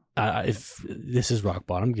 if this is rock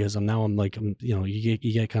bottom because I'm you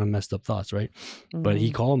get kind of messed up thoughts, right? But he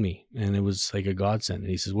Mhm. called me and it was like a godsend. And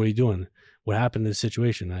he says, what are you doing? What happened to the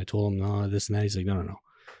situation? And I told him, no, this and that. He's like, no.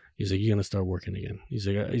 He's like, you're gonna start working again. He's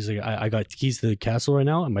like, I got keys to the castle right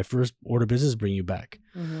now, and my first order of business is bring you back.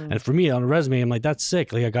 Mhm. And for me, on a resume, I'm like, that's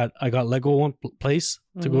sick. Like I got let go one place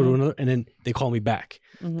to go to Mhm. another, and then they call me back.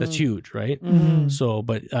 That's Mhm. huge, right? Mhm. So,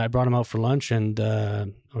 but I brought him out for lunch, and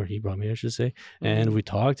or he brought me, I should say, and Mhm. we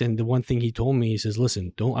talked. And the one thing he told me, he says,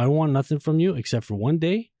 listen, I don't want nothing from you except for one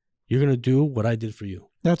day. You're gonna do what I did for you.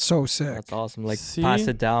 That's so sick. That's awesome. Like See? pass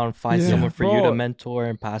it down, find Yeah. someone for you Bro, to mentor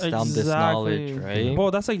and pass down this knowledge, right?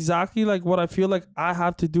 Bro, that's exactly like what I feel like I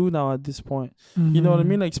have to do now at this point. You know what I Mhm.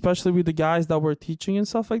 mean? Like especially with the guys that we're teaching and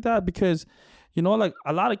stuff like that, because like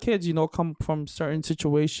a lot of kids, come from certain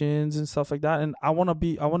situations and stuff like that. And I wanna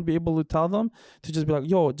be able to tell them to just be like,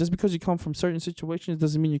 yo, just because you come from certain situations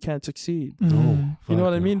doesn't mean you can't succeed. Mhm. You know Fuck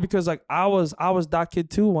what I no. mean? Because like I was that kid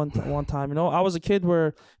too one time. I was a kid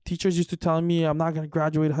where teachers used to tell me I'm not gonna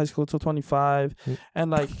graduate high school till 25, and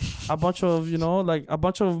like a bunch of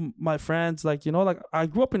my friends, like I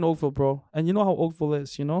grew up in Oakville, bro, and you know how Oakville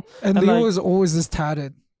is, And And, Leo like, was always this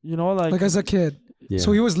tatted, like as a kid. Yeah.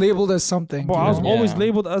 So he was labeled as something. Bro, you I was know? always Yeah.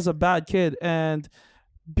 labeled as a bad kid, and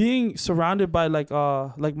being surrounded by like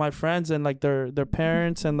my friends and like their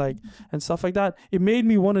parents and stuff like that, it made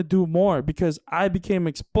me want to do more because I became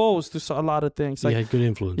exposed to a lot of things. Like He had good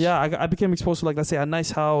influence. yeah, I became exposed to like, let's say, a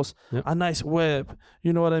nice house, Yep. a nice whip,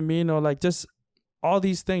 you know what I mean, or like just all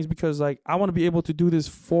these things because like I want to be able to do this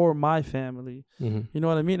for my family, Mhm. you know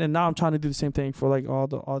what I mean, and now I'm trying to do the same thing for like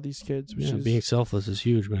all these kids, which Yeah, is being selfless is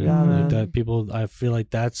huge, man. Yeah, Like man. that people, I feel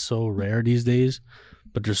like that's so rare these days.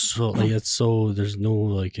 But there's there's no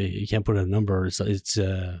like you can't put a number. It's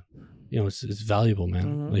it's valuable, man.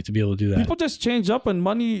 Mhm. Like to be able to do that. people just change up when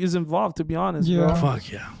money is involved. To be honest, Yeah. bro.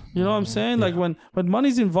 Fuck yeah. You know what I'm saying? Like Yeah. when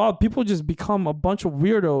money's involved, people just become a bunch of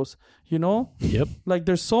weirdos. Yep. Like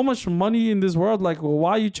there's so much money in this world. Like, well,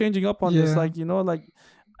 why are you changing up on this? Yeah. Like, like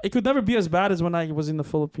it could never be as bad as when I was in the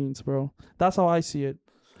Philippines, bro. That's how I see it.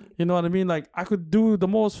 You know what I mean? Like I could do the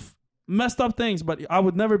most messed up things, but I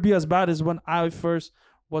would never be as bad as when I first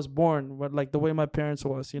was born. But like the way my parents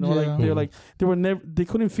was, Yeah. like they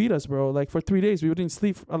couldn't feed us, bro. Like for 3 days, we didn't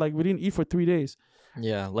sleep. Like we didn't eat for 3 days.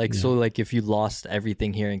 Yeah, like Yeah. so, like if you lost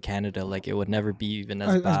everything here in Canada, like it would never be even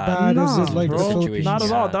as As bad. bad as Nah, it, like the bro. Philippines. Not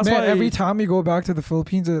at all. That's Man, why every time we go back to the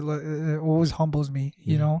Philippines, it always humbles me,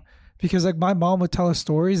 you Yeah. know, because like my mom would tell us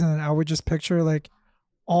stories, and then I would just picture like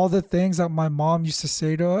all the things that my mom used to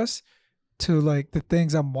say to us, to like the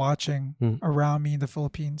things I'm watching around me in the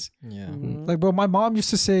Philippines. Yeah. Mhm. Like, bro, my mom used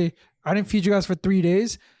to say, "I didn't feed you guys for 3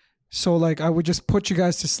 days, so like I would just put you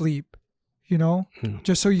guys to sleep." you know, Hmm.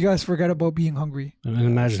 just so you guys forget about being hungry. And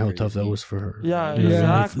imagine how That's tough that crazy. was for her. Yeah, You know,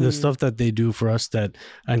 exactly. The stuff that they do for us that,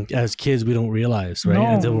 and as kids, we don't realize, right? No,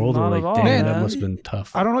 Until we're older, not we're at like, all, damn, that man. must have been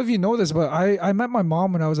tough. I don't know if you know this, but I met my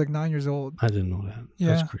mom when I was like 9 years old. I didn't know that. Yeah.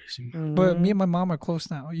 That's crazy. But me and my mom are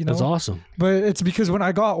close now, you know. That's awesome. But it's because when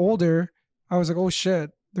I got older, I was like, oh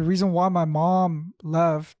shit. The reason why my mom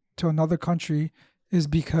left to another country is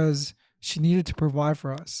because she needed to provide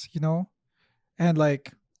for us, you know? And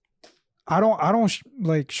like, I don't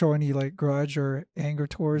like show any like grudge or anger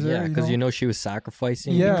towards Yeah, her. because you know she was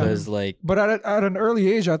sacrificing. Yeah. Because like, But at an early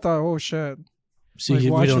age, I thought, oh shit. See, Like,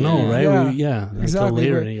 we watching don't know, it. right? Yeah. Yeah, until Exactly,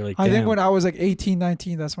 later, but and you're like, I think damn. when I was like 18,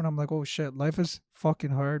 19, that's when I'm like, oh shit, life is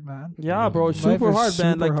fucking hard, man. Yeah, bro, it's Life super is hard,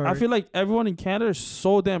 man. super Like I hard. feel like everyone in Canada is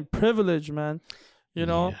so damn privileged, man. You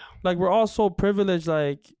know, Yeah. like we're all so privileged.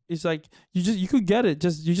 Like it's like you could get it.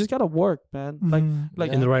 You just gotta work, man. Mhm.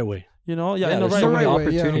 Like in the right way. you know, yeah, in the there's right so way. many right way,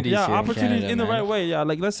 yeah. opportunities. Yeah, here opportunities Canada, in the man. right way. Yeah,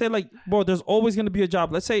 like let's say like, bro, there's always gonna be a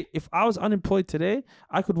job. Let's say if I was unemployed today,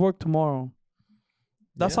 I could work tomorrow.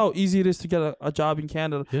 That's Yeah. how easy it is to get a job in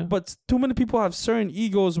Canada. Yeah. But too many people have certain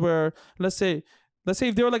egos where let's say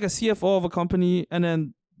if they were like a CFO of a company and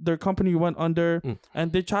then their company went under Mm.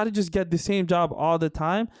 and they try to just get the same job all the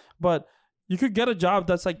time, but you could get a job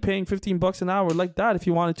that's like paying $15 an hour like that if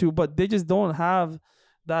you wanted to, but they just don't have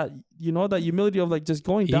that, you know, that humility of like just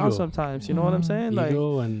going down Ego. sometimes. You know what I'm Mhm. saying? Like,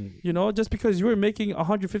 Ego and you know, just because you're making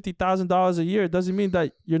 $150,000 a year doesn't mean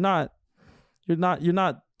that you're not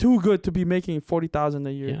too good to be making 40,000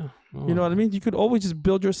 a year. yeah. You know what I mean? You could always just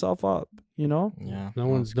build yourself up, you know? Yeah. No that's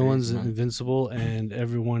one's crazy, man. invincible, and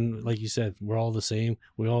everyone, like you said, we're all the same.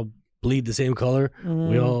 We all bleed the same color. We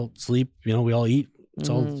Mhm. all sleep. You know, we all eat. It's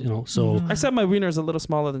all, you know. So Mhm. Except my wiener is a little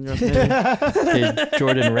smaller than yours. Maybe. Okay,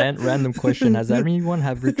 Jordan, random question. Has anyone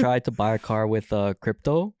ever tried to buy a car with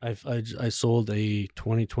crypto? I sold a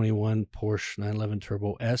 2021 Porsche 911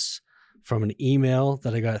 Turbo S from an email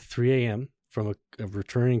that I got at 3 a.m. from a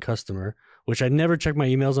returning customer, which I never checked my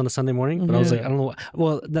emails on a Sunday morning. But I was Yeah. like, I don't know.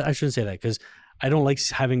 Well, I shouldn't say that because I don't like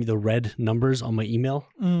having the red numbers on my email.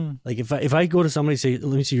 Mm. Like if I go to somebody and say,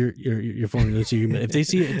 let me see your phone, let me see your email. If they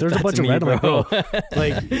see if there's a That's bunch of me, red, I'm like, bro. bro,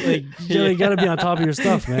 like you gotta be on top of your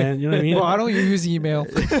stuff, man. You know what I mean? Well, I don't use email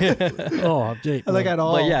Oh, Jake, like at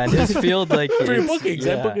all. But yeah, in his field, like for your it's- bookings,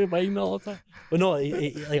 yeah. I book it by email all the time. But no,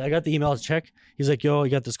 like I got the email to check. He's like, "Yo, I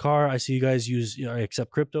got this car. I see you guys accept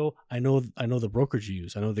crypto. I know the brokerage you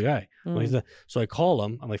use. I know the guy." Mm. So I call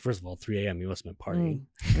him. I'm like, first of all, 3 a.m. He must have been partying.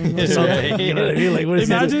 Mhm. Something, you know what I mean? Like, what is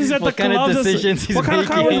Imagine it? he's at What the kind of club. just- decisions he's what kind of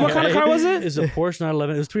car was? making, What kind of car was it? It's a Porsche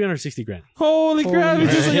 911. It was 360 grand. Holy crap! Holy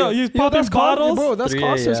He's just like, yo, he's popping that's bottles. Bro, that's 3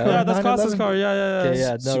 Costa's a.m. car. Yeah, that's Costa's 911. car. Yeah. Okay,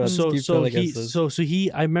 yeah, no, let's keep filling us. So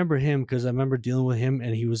I remember him because I remember dealing with him,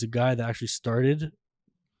 and he was a guy that actually started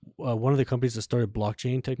one of the companies that started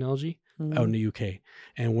blockchain technology out in the UK.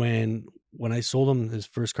 And when I sold him his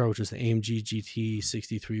first car, which was the AMG GT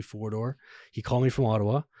 63 4-door, he called me from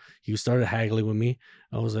Ottawa. He started haggling with me.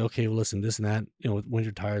 I was like, okay, well, listen, this and that,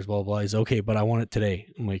 winter tires, blah, blah. He's okay, but I want it today.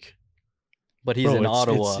 I'm like, But he's bro, in it's-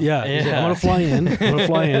 Ottawa. yeah. He's like, I'm gonna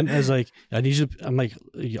fly in. I was like, I need you. I'm like,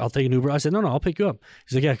 I'll take an Uber. I said, no, I'll pick you up.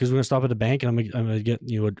 He's like, yeah, because we're gonna stop at the bank, and I'm gonna get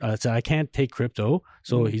you. I said, I can't take crypto,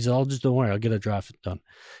 so he said, just don't worry, I'll get a draft done.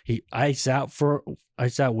 I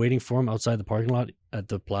sat waiting for him outside the parking lot at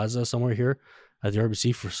the plaza somewhere here at the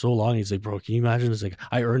RBC for so long. He's like, bro, can you imagine? It's like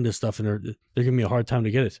I earned this stuff, and they're giving me a hard time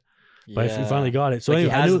to get it. But I finally got it. So Like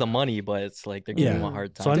anyway, he I has knew the money, but it's like they're giving Yeah. him a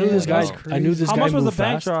hard time. So I knew this Damn, guy. that's I knew this How guy much was the moved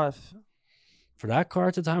bank fast. draft? For that car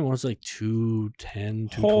at the time, it was like 210,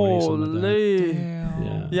 220, something like that. Holy. Damn.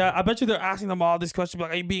 Yeah. Yeah, I bet you they're asking them all these questions like,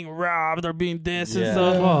 are you being robbed or being this and Yeah.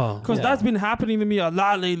 stuff? Oh, Because yeah. that's been happening to me a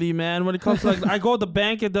lot lately, man. When it comes to like, I go to the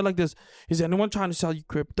bank and they're like this, is anyone trying to sell you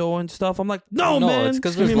crypto and stuff? I'm like, no, man. it's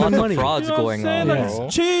because Give there's me my lots money. of frauds You know what I'm going saying? on. Like, Yeah. Bro.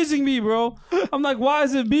 it's chasing me, bro. I'm like, why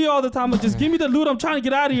is it me all the time? Like, just give me the loot. I'm trying to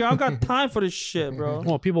get out of here. I don't got time for this shit, bro.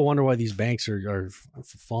 Well, people wonder why these banks are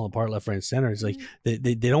falling apart left, right, and center. It's like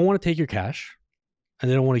they don't want to take your cash, and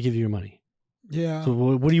they don't want to give you your money. Yeah. So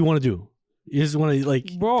what do you want to do? You just want to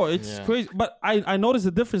like, Bro, it's Yeah. crazy. But I noticed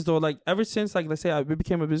the difference though. Like ever since like let's say we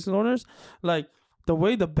became a business owners, like the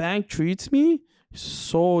way the bank treats me is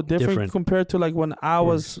so different compared to like when I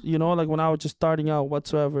was, like when I was just starting out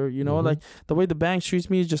whatsoever, Mhm. like the way the bank treats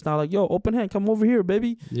me is just now like, yo, open hand, come over here,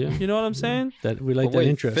 baby. yeah, You know what I'm saying? that we like But that wait,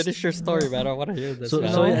 interest. finish your story, man. I want to hear this. So,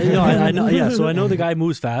 man. so I know, yeah. So I know the guy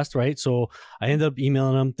moves fast, right? So I ended up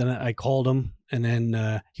emailing him. Then I called him, And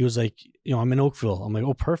then he was like, I'm in Oakville. I'm like,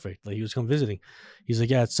 oh, perfect. Like he was come visiting. He's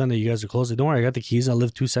like, yeah, it's Sunday. You guys are closed. Like, don't worry, I got the keys. I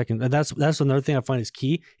live 2 seconds. And that's another thing I find is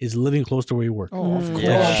key is living close to where you work. Oh, of course.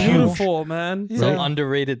 Yeah. Beautiful, man. It's an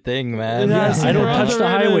underrated thing, man. Yeah, I don't touch the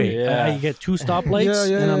highway. Yeah. I get 2 stoplights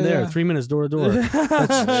and I'm there 3 minutes door to door.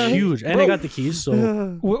 That's huge. And I got the keys.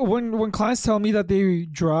 So When clients tell me that they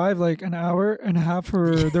drive like an hour and a half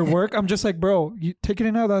for their work, I'm just like, bro, you taking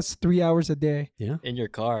it out, that's 3 hours a day. yeah. In your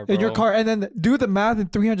car, bro. In your car, and then do the math in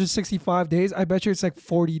 365 days. I bet you it's like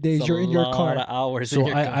 40 days It's you're a in your lot car. of hours So in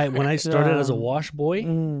your car. when I started as a Yeah. wash boy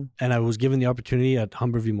Mm. and I was given the opportunity at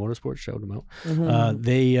Humberview Motorsports, shout them out.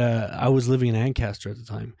 Mhm. I was living in Ancaster at the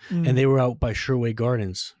time, and they were out by Sherway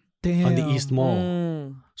Gardens Damn. on the East Mall.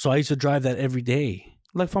 Mm. So I used to drive that every day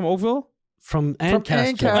Like from Oakville? from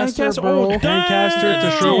Ancaster. Ancaster, bro. Oh, Ancaster to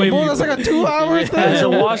damn. Sherway. Bro, that's like a 2 hour thing. As a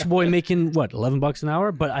wash boy making what $11 an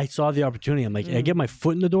hour, but I saw the opportunity. I'm like, I get my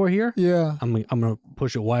foot in the door here. Yeah. I'm gonna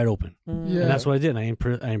push it wide open, Yeah. and that's what I did. I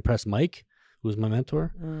impressed Mike, who was my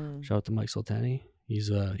mentor. Mm. Shout out to Mike Sultani. He's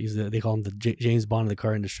they call him the James Bond of the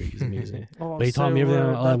car industry. He's amazing. Oh, But he taught say me everything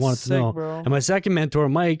word. I That's wanted to sick, know. Bro. And my second mentor,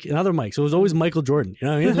 Mike, another Mike. So it was always Michael Jordan. You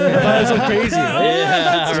know what I mean? I thought it was so crazy. Right?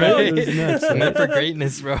 Yeah, right. It was nuts, Meant for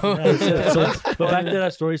greatness, bro. But back to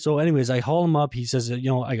that story. So, anyways, I call him up. He says,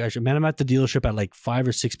 I should man him at the dealership at like 5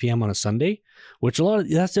 or 6 p.m. on a Sunday. Which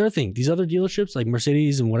that's the other thing. These other dealerships like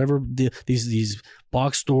Mercedes and whatever, these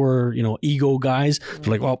box store, ego guys,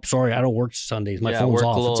 they're like, oh, sorry, I don't work Sundays. My phone's work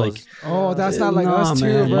off. closed. It's like, Oh, that's not like nah, us too,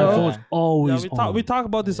 man, My bro. phone's always Yeah, we talk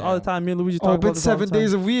about this all the time. Me and Luigi talk Open about this all the 7 time.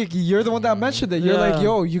 days a week. You're the one that mentioned it. You're Yeah. like,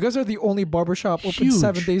 yo, you guys are the only barbershop open Huge.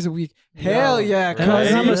 7 days a week. Hell yeah, and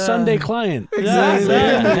I'm cuz. a Sunday client.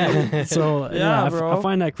 Exactly. So Yeah, I bro.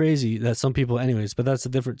 find that crazy that some people, anyways, but that's a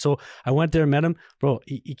different. So I went there, met him, bro.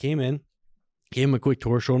 He came in, gave him a quick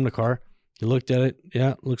tour, showed him the car. He looked at it.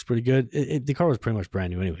 Yeah, looks pretty good. The car was pretty much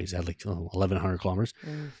brand new, anyways. It had like 1,100 kilometers.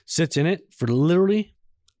 Sits in it for literally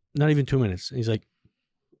not even 2 minutes. And he's like,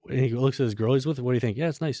 and he looks at his girl he's with. What do you think? Yeah,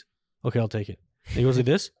 it's nice. Okay, I'll take it. And he goes like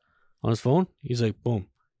this on his phone. He's like, boom.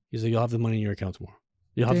 He's like, you'll have the money in your account tomorrow.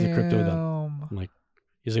 You'll have the crypto done. Damn. I'm like,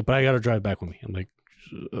 he's like, but I got to drive back with me. I'm like,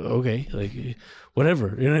 okay, like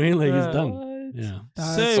whatever. You know what I mean? Like it's done. Yeah.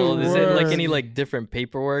 Say So is it like word. any like different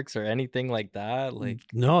paperworks or anything like that? Like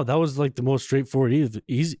No, that was like the most straightforward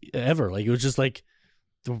easy ever. Like it was just like,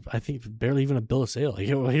 I think barely even a bill of sale. Like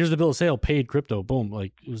here's the bill of sale, paid crypto, boom.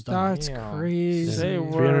 Like it was done. That's Damn. crazy. Say How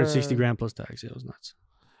word. 360 grand plus tax. Yeah, it was nuts.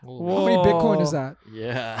 many Bitcoin is that?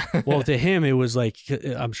 Yeah. Well, to him, it was like,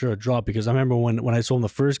 I'm sure a drop because I remember when I sold him the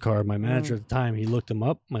first car, my manager at the time, he looked him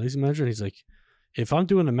up, my leasing manager, and he's like, if I'm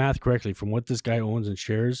doing the math correctly from what this guy owns in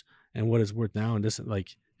shares and what it's worth now, and this,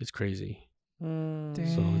 like, it's crazy.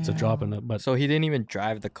 So it's a drop in the, but So he didn't even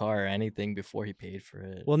drive the car or anything before he paid for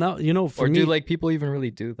it. well, now, for or me, do like people even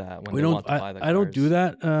really do that when we they don't, want to buy the cars? I don't do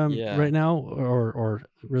that Yeah. right now or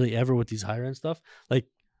really ever with these higher end stuff. Like,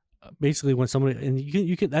 basically when somebody, and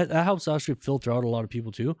you can that helps actually filter out a lot of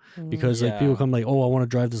people too, because like people Yeah. come like, oh, I want to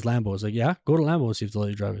drive this Lambo. It's like, yeah, go to Lambo and see if they'll let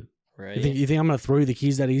you drive it. Right. You think I'm gonna throw you the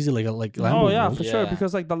keys that easy, like Lambo? Oh yeah, won't? for sure. Yeah.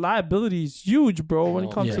 Because like the liability is huge, bro. When it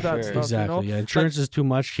Oh, comes yeah, to that sure. stuff, Exactly. Yeah, insurance is too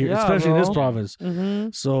much here, Yeah, especially in this bro. province. Mm-hmm.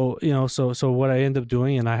 So so what I end up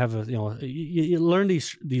doing, and I have you learn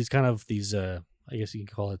these kind of these I guess you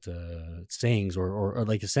can call it sayings or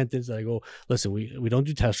like a sentence that I go, listen, we don't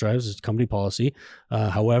do test drives. It's company policy.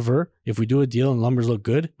 However, if we do a deal and numbers look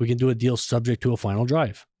good, we can do a deal subject to a final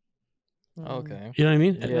drive. Okay. You know what I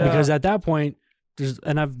mean? Yeah. Because at that point,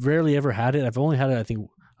 and I've rarely ever had it. I've only had it, I think,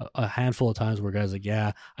 a handful of times where guys like,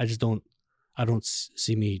 yeah, I don't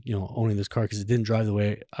see me, owning this car because it didn't drive the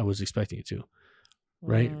way I was expecting it to.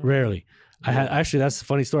 Right? Rarely. I had actually, that's the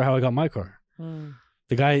funny story how I got my car.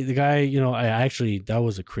 The guy, I actually, that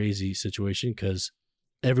was a crazy situation because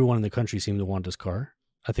everyone in the country seemed to want this car.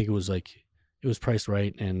 I think it was priced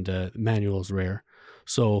right and manual is rare.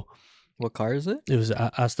 So What car is it? it was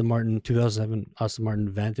Aston Martin 2007 Aston Martin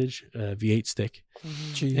Vantage V8 stick.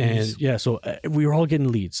 Jeez. And yeah, so we were all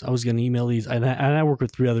getting leads. I was getting email leads, and I work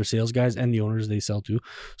with 3 other sales guys and the owners they sell to.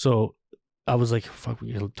 So I was like, fuck,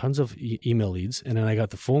 we get tons of email leads, and then I got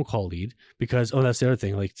the phone call lead because that's the other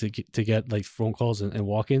thing. Like to get like phone calls and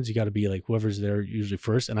walk-ins, you got to be like whoever's there usually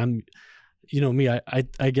first. And I'm, me,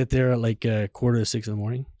 I get there at like 5:45 in the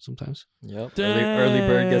morning sometimes. Yep. Early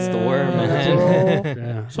bird gets the worm, man. Bro.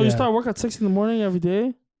 Yeah, So you start work at 6 in the morning every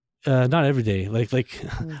day? not every day. Like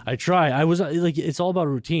I try. I was like, it's all about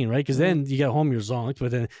routine, right? Because then you get home, you're zonked,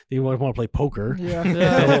 but then you want to play poker. Yeah.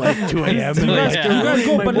 At like 2 a.m. You guys, Yeah. you guys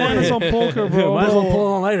go My bananas boy. on poker, bro. Might as well pull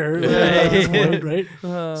all nighter, Right. right?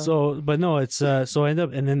 Uh, So, but no, it's so I end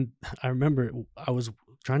up, and then I remember I was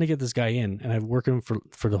trying to get this guy in, and I've worked him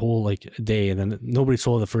for the whole like day, and then nobody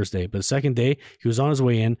sold the first day. But the second day, he was on his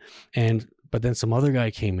way in, but then some other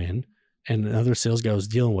guy came in, and another sales guy was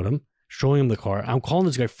dealing with him, showing him the car. I'm calling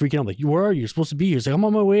this guy freaking out. I'm like, where are you? You're supposed to be here. He's like, I'm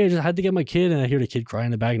on my way. I just had to get my kid. And I hear the kid crying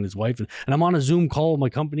in the back and his wife. And I'm on a Zoom call with my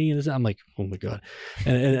company. And I'm like, oh my God.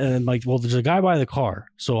 And I'm like, well, there's a guy by the car.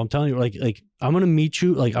 So I'm telling you, like I'm going to meet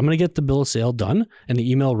you. Like, I'm going to get the bill of sale done and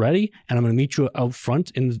the email ready. And I'm going to meet you out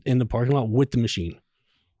front in the parking lot with the machine.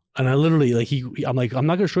 And I literally, like, I'm like, I'm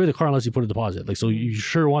not going to show you the car unless you put a deposit. Like, so you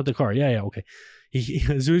sure want the car? Yeah, okay. He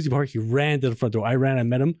as soon as he parked, he ran to the front door. I ran, I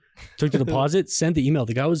met him, took the deposit, sent the email.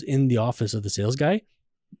 The guy was in the office of the sales guy,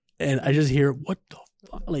 and I just hear, what the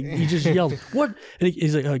fuck? Like, he just yelled, what? And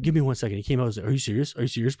he's like, give me 1 second. He came out, I was like, are you serious? Are you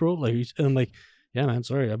serious, bro? Like, and I'm like, yeah, man,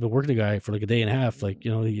 sorry. I've been working the guy for like a day and a half. Like,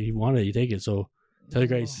 you know, he wanted it, you take it. So tell the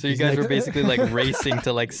guy. So you guys were basically like racing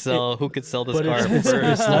to like sell, who could sell this car it's, first.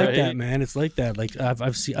 It's like right? that, man. It's like that. Like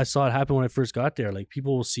I saw it happen when I first got there. Like,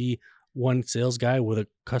 people will see one sales guy with a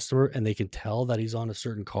customer and they can tell that he's on a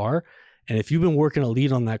certain car. And if you've been working a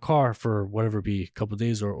lead on that car for whatever it be, a couple of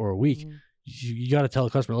days or a week, you got to tell the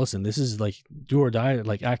customer, listen, this is like do or die.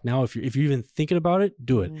 Like, act now. If you're even thinking about it,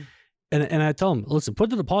 do it. And I tell them, listen, put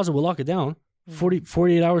the deposit, we'll lock it down.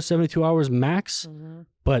 48 hours, 72 hours max.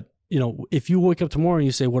 But, you know, if you wake up tomorrow and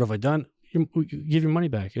you say, what have I done? We give your money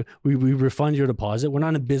back. We refund your deposit. We're not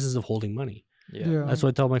in the business of holding money. Yeah. That's what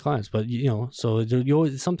I tell my clients. But, you know, so you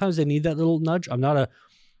always, sometimes they need that little nudge. I'm not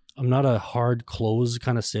a hard close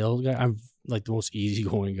kind of sales guy. I'm like the most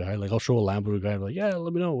easygoing guy. Like, I'll show a Lambo to a guy, like, yeah,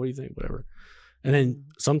 let me know, what do you think, whatever. And then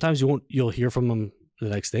sometimes you'll hear from them the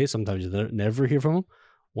next day. Sometimes you never hear from them.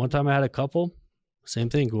 One time I had a couple, same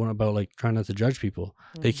thing, going about like trying not to judge people.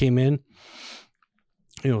 They came in,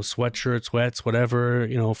 you know, sweatshirts, sweats, whatever,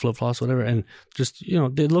 you know, flip flops, whatever, and just, you know,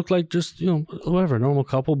 they look like just, you know, whatever, normal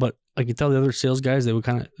couple. But I can tell the other sales guys, they would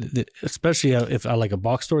kind of, especially if I like a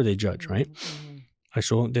box store, they judge, right? I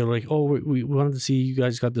show them, they were like, oh, we wanted to see you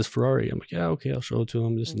guys got this Ferrari. I'm like, yeah, okay, I'll show it to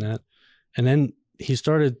them, this and that. And then he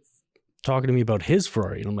started talking to me about his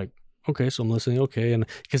Ferrari, and I'm like, okay, so I'm listening, okay. And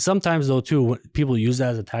because sometimes though too, when people use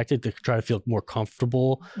that as a tactic to try to feel more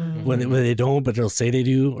comfortable when they don't, but they'll say they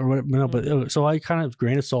do or whatever. No, but so I kind of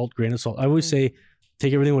grain of salt. I always say,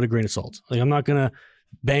 take everything with a grain of salt. Like, I'm not gonna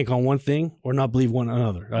bank on one thing or not believe one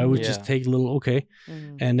another. I always just take a little, okay.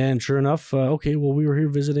 And then sure enough, okay, well, we were here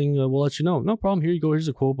visiting, we'll let you know. No problem, here you go, here's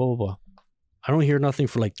a quote, blah, blah, blah. I don't hear nothing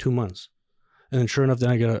for like 2 months. And then sure enough, then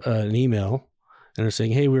I get an email and they're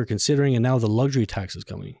saying, hey, we were considering, and now the luxury tax is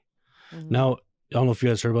coming. Now, I don't know if you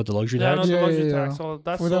guys heard about the luxury tax. No, the luxury tax. So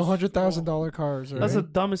that's for the $100,000 cars. Right? That's the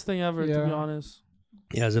dumbest thing ever, to be honest.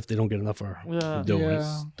 Yeah, as if they don't get enough for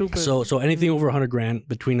Stupid. So anything over 100 grand,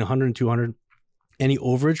 between 100 and 200, any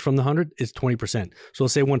overage from the 100 is 20%. So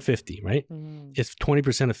let's say 150, right? It's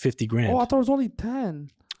 20% of 50 grand. Oh, I thought it was only 10.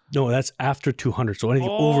 No, that's after 200. So anything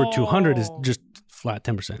over 200 is just flat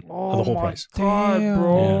 10% of the whole price. God,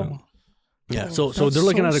 bro. Yeah. So they're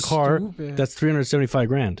looking at a car that's 375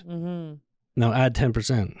 grand. Now add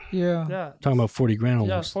 10%. Yeah. Talking about 40 grand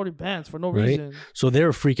almost. Yeah, 40 bands for no reason. So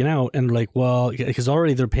they're freaking out and like, well, because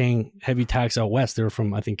already they're paying heavy tax out west. They're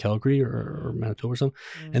from, I think, Calgary or Manitoba or something.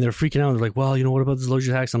 And they're freaking out. They're like, well, you know, what about this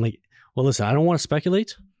luxury tax? I'm like, well, listen, I don't want to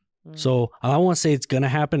speculate. So I don't want to say it's going to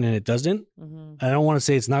happen and it doesn't. I don't want to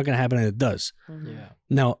say it's not going to happen and it does.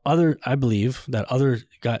 Now, I believe that other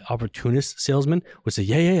opportunist salesmen would say,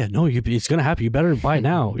 yeah, no, it's going to happen. You better buy it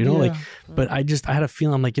now, you know, but I had a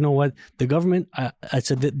feeling, I'm like, you know what, the government, I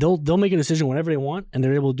said that they'll make a decision whenever they want and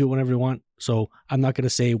they're able to do it whenever they want. So I'm not going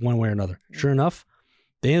to say one way or another. Sure enough,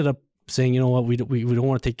 they ended up saying, you know what, we don't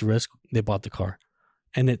want to take the risk. They bought the car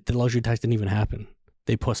and the luxury tax didn't even happen.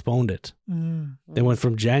 They postponed it. They went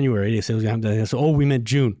from January. They said it was going to happen. They said, oh, we meant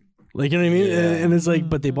June. Like, you know what I mean? And it's like,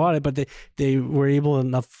 but they bought it, but they were able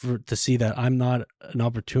enough to see that I'm not an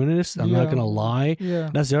opportunist. I'm not going to lie.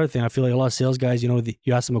 That's the other thing. I feel like a lot of sales guys, you know,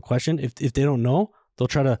 you ask them a question. If they don't know, they'll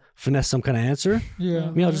try to finesse some kind of answer.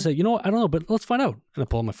 Me, I'll just say, you know what? I don't know, but let's find out. And I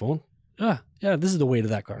pull out my phone. Yeah, this is the weight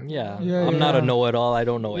of that car. I'm not a know-it-all. I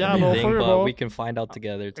don't know anything, but we can find out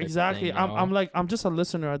together. Exactly. Thing, I'm just a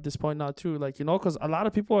listener at this point now too. Like, you know, because a lot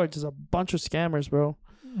of people are just a bunch of scammers, bro.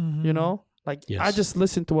 You know, like I just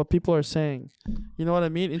listen to what people are saying. You know what I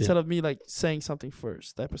mean? Instead of me like saying something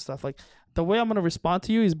first, type of stuff. Like the way I'm gonna respond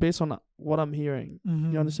to you is based on what I'm hearing.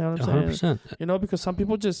 You understand what I'm saying? 100%. You know, because some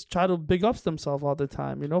people just try to big up themselves all the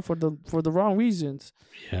time. You know, for the wrong reasons.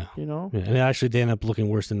 You know. And actually, they end up looking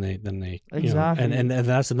worse than they. Exactly. You know, and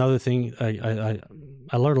that's another thing.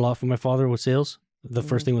 I learned a lot from my father with sales. The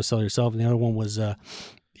first thing was sell yourself, and the other one was.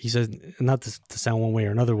 He says, not to sound one way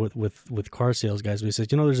or another with car sales guys, but he says,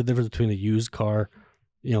 you know, there's a difference between a used car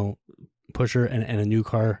pusher and a new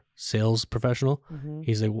car sales professional. Mhm.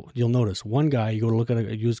 He's like, you'll notice one guy, you go to look at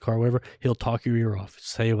a used car, whatever, he'll talk your ear off,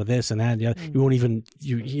 say about this and that. Yeah, you won't even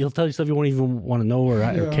he'll tell you stuff you won't even want to know or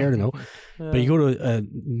care to know. Yeah. But you go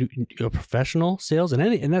to a professional sales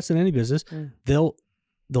and that's in any business, they'll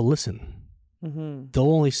listen.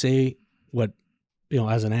 They'll only say what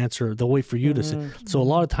as an answer. They'll wait for you to say. So a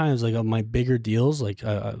lot of times, like on my bigger deals, like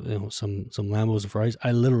some Lambos and Ferraris,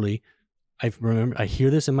 I remember I hear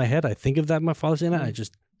this in my head. I think of that my father saying that. I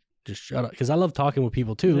just shut up because I love talking with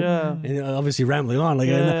people too. Yeah. And obviously rambling on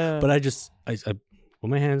but I put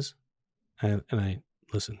my hands and I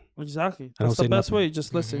listen. Exactly. I don't That's the say best nothing. way.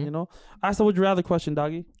 Just listen. Ask the would you rather question,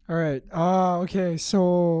 doggy. All right. Okay.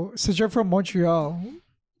 So since you're from Montreal,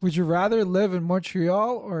 would you rather live in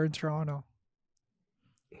Montreal or in Toronto?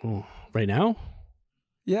 Oh, right now?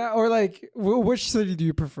 Yeah, or like which city do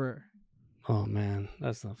you prefer? Oh man,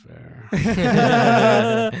 that's not fair.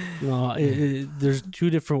 No, there's two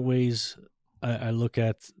different ways I look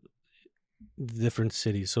at different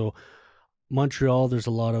cities. So Montreal, there's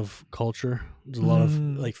a lot of culture. There's a lot of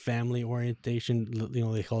like family orientation.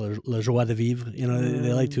 They call it la joie de vivre.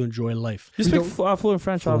 They like to enjoy life. You speak fluent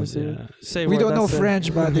French, obviously. Yeah. Say We word, don't know that's it.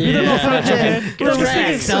 French, but We don't know French.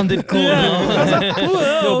 That sounded cool.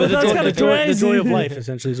 No, but that's kind of the crazy. joy of life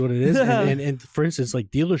essentially is what it is. Yeah. And for instance,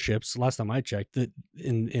 like dealerships, last time I checked,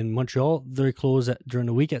 in Montreal, they close during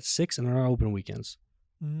the week at 6 and they're not open weekends.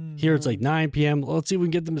 Here it's like 9 p.m. Let's see if we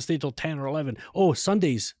can get them to stay till 10 or 11. Oh,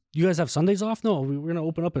 Sundays. You guys have Sundays off? No, we're going to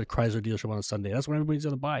open up a Chrysler dealership on a Sunday. That's when everybody's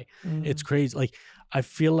going to buy. It's crazy. Like, I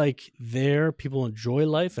feel like there people enjoy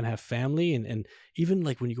life and have family. And even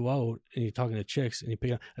like when you go out and you're talking to chicks and you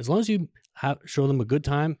pick up, as long as you show them a good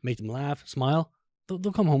time, make them laugh, smile,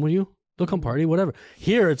 they'll come home with you. They'll come party, whatever.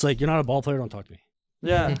 Here, it's like, you're not a ball player. Don't talk to me.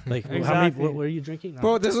 Yeah. Like, Exactly. what are you drinking?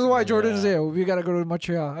 Bro, this is why Jordan is there. We gotta go to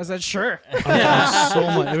Montreal. I said, sure. So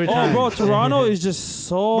much every time. Oh, bro, Toronto is just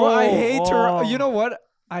so. Bro, I hate Toronto. oh. You know what?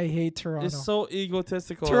 I hate Toronto. It's so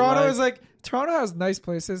egotistical. Toronto is like Toronto has nice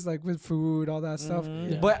places like with food, all that stuff.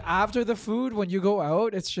 Yeah. But after the food, when you go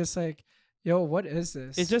out, it's just like, yo, what is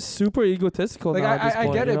this? It's just super egotistical. like now at this I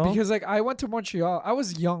point, get you it know? because like I went to Montreal. I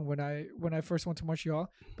was young when I first went to Montreal,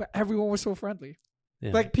 but everyone was so friendly.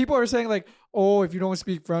 Yeah. Like people are saying like, oh, if you don't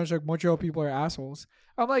speak French, like Montreal people are assholes.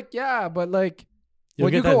 I'm like, yeah, but like You'll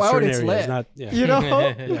when get you that in go out, certain it's areas, lit. not, yeah. You know?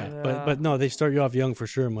 Yeah. But no, they start you off young for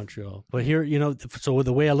sure in Montreal. But here, so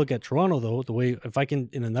the way I look at Toronto, though, if I can,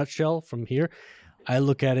 in a nutshell, from here, I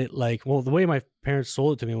look at it like, well, the way my parents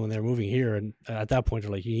sold it to me when they were moving here, and at that point,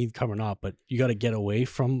 they're like, you need to come or not, but you got to get away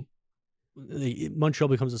from. Montreal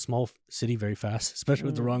becomes a small city very fast, especially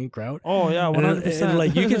with the wrong crowd. Oh yeah, 100%. And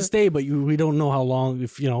like you can stay, but we don't know how long.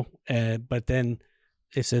 If but then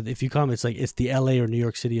they said if you come, it's like it's the LA or New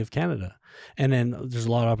York City of Canada, and then there's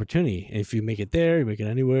a lot of opportunity. If you make it there, you make it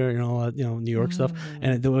anywhere. New York stuff.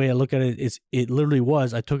 And the way I look at it is, it literally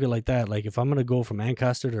was. I took it like that. Like if I'm gonna go from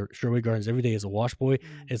Ancaster to Sherway Gardens every day as a wash boy,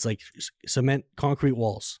 it's like cement, concrete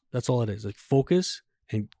walls. That's all it is. Like focus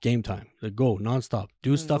and game time. Like go nonstop.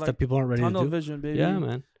 Do stuff like that people aren't ready to tunnel do. vision, baby. Yeah,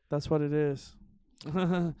 man. That's what it is.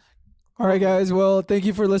 All right, guys. Well, thank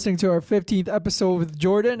you for listening to our 15th episode with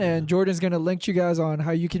Jordan, and Jordan's gonna link you guys on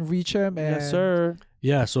how you can reach him. And Yes, sir.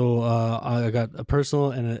 Yeah, so I got a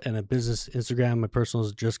personal and a business Instagram. My personal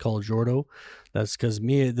is just called Jordo. That's because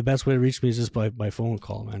the best way to reach me is just by phone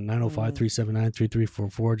call, man.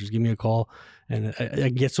 905-379-3344. Just give me a call, and I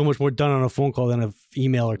can get so much more done on a phone call than an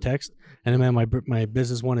email or text. And then my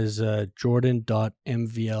business one is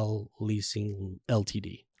Jordan.mvl Leasing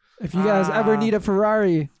Ltd. if you guys ever need a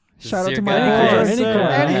Ferrari, shout out your to my guy. boy. Any car.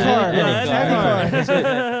 Any car. Yeah, Any car. any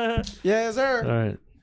car. Yes, sir. All right.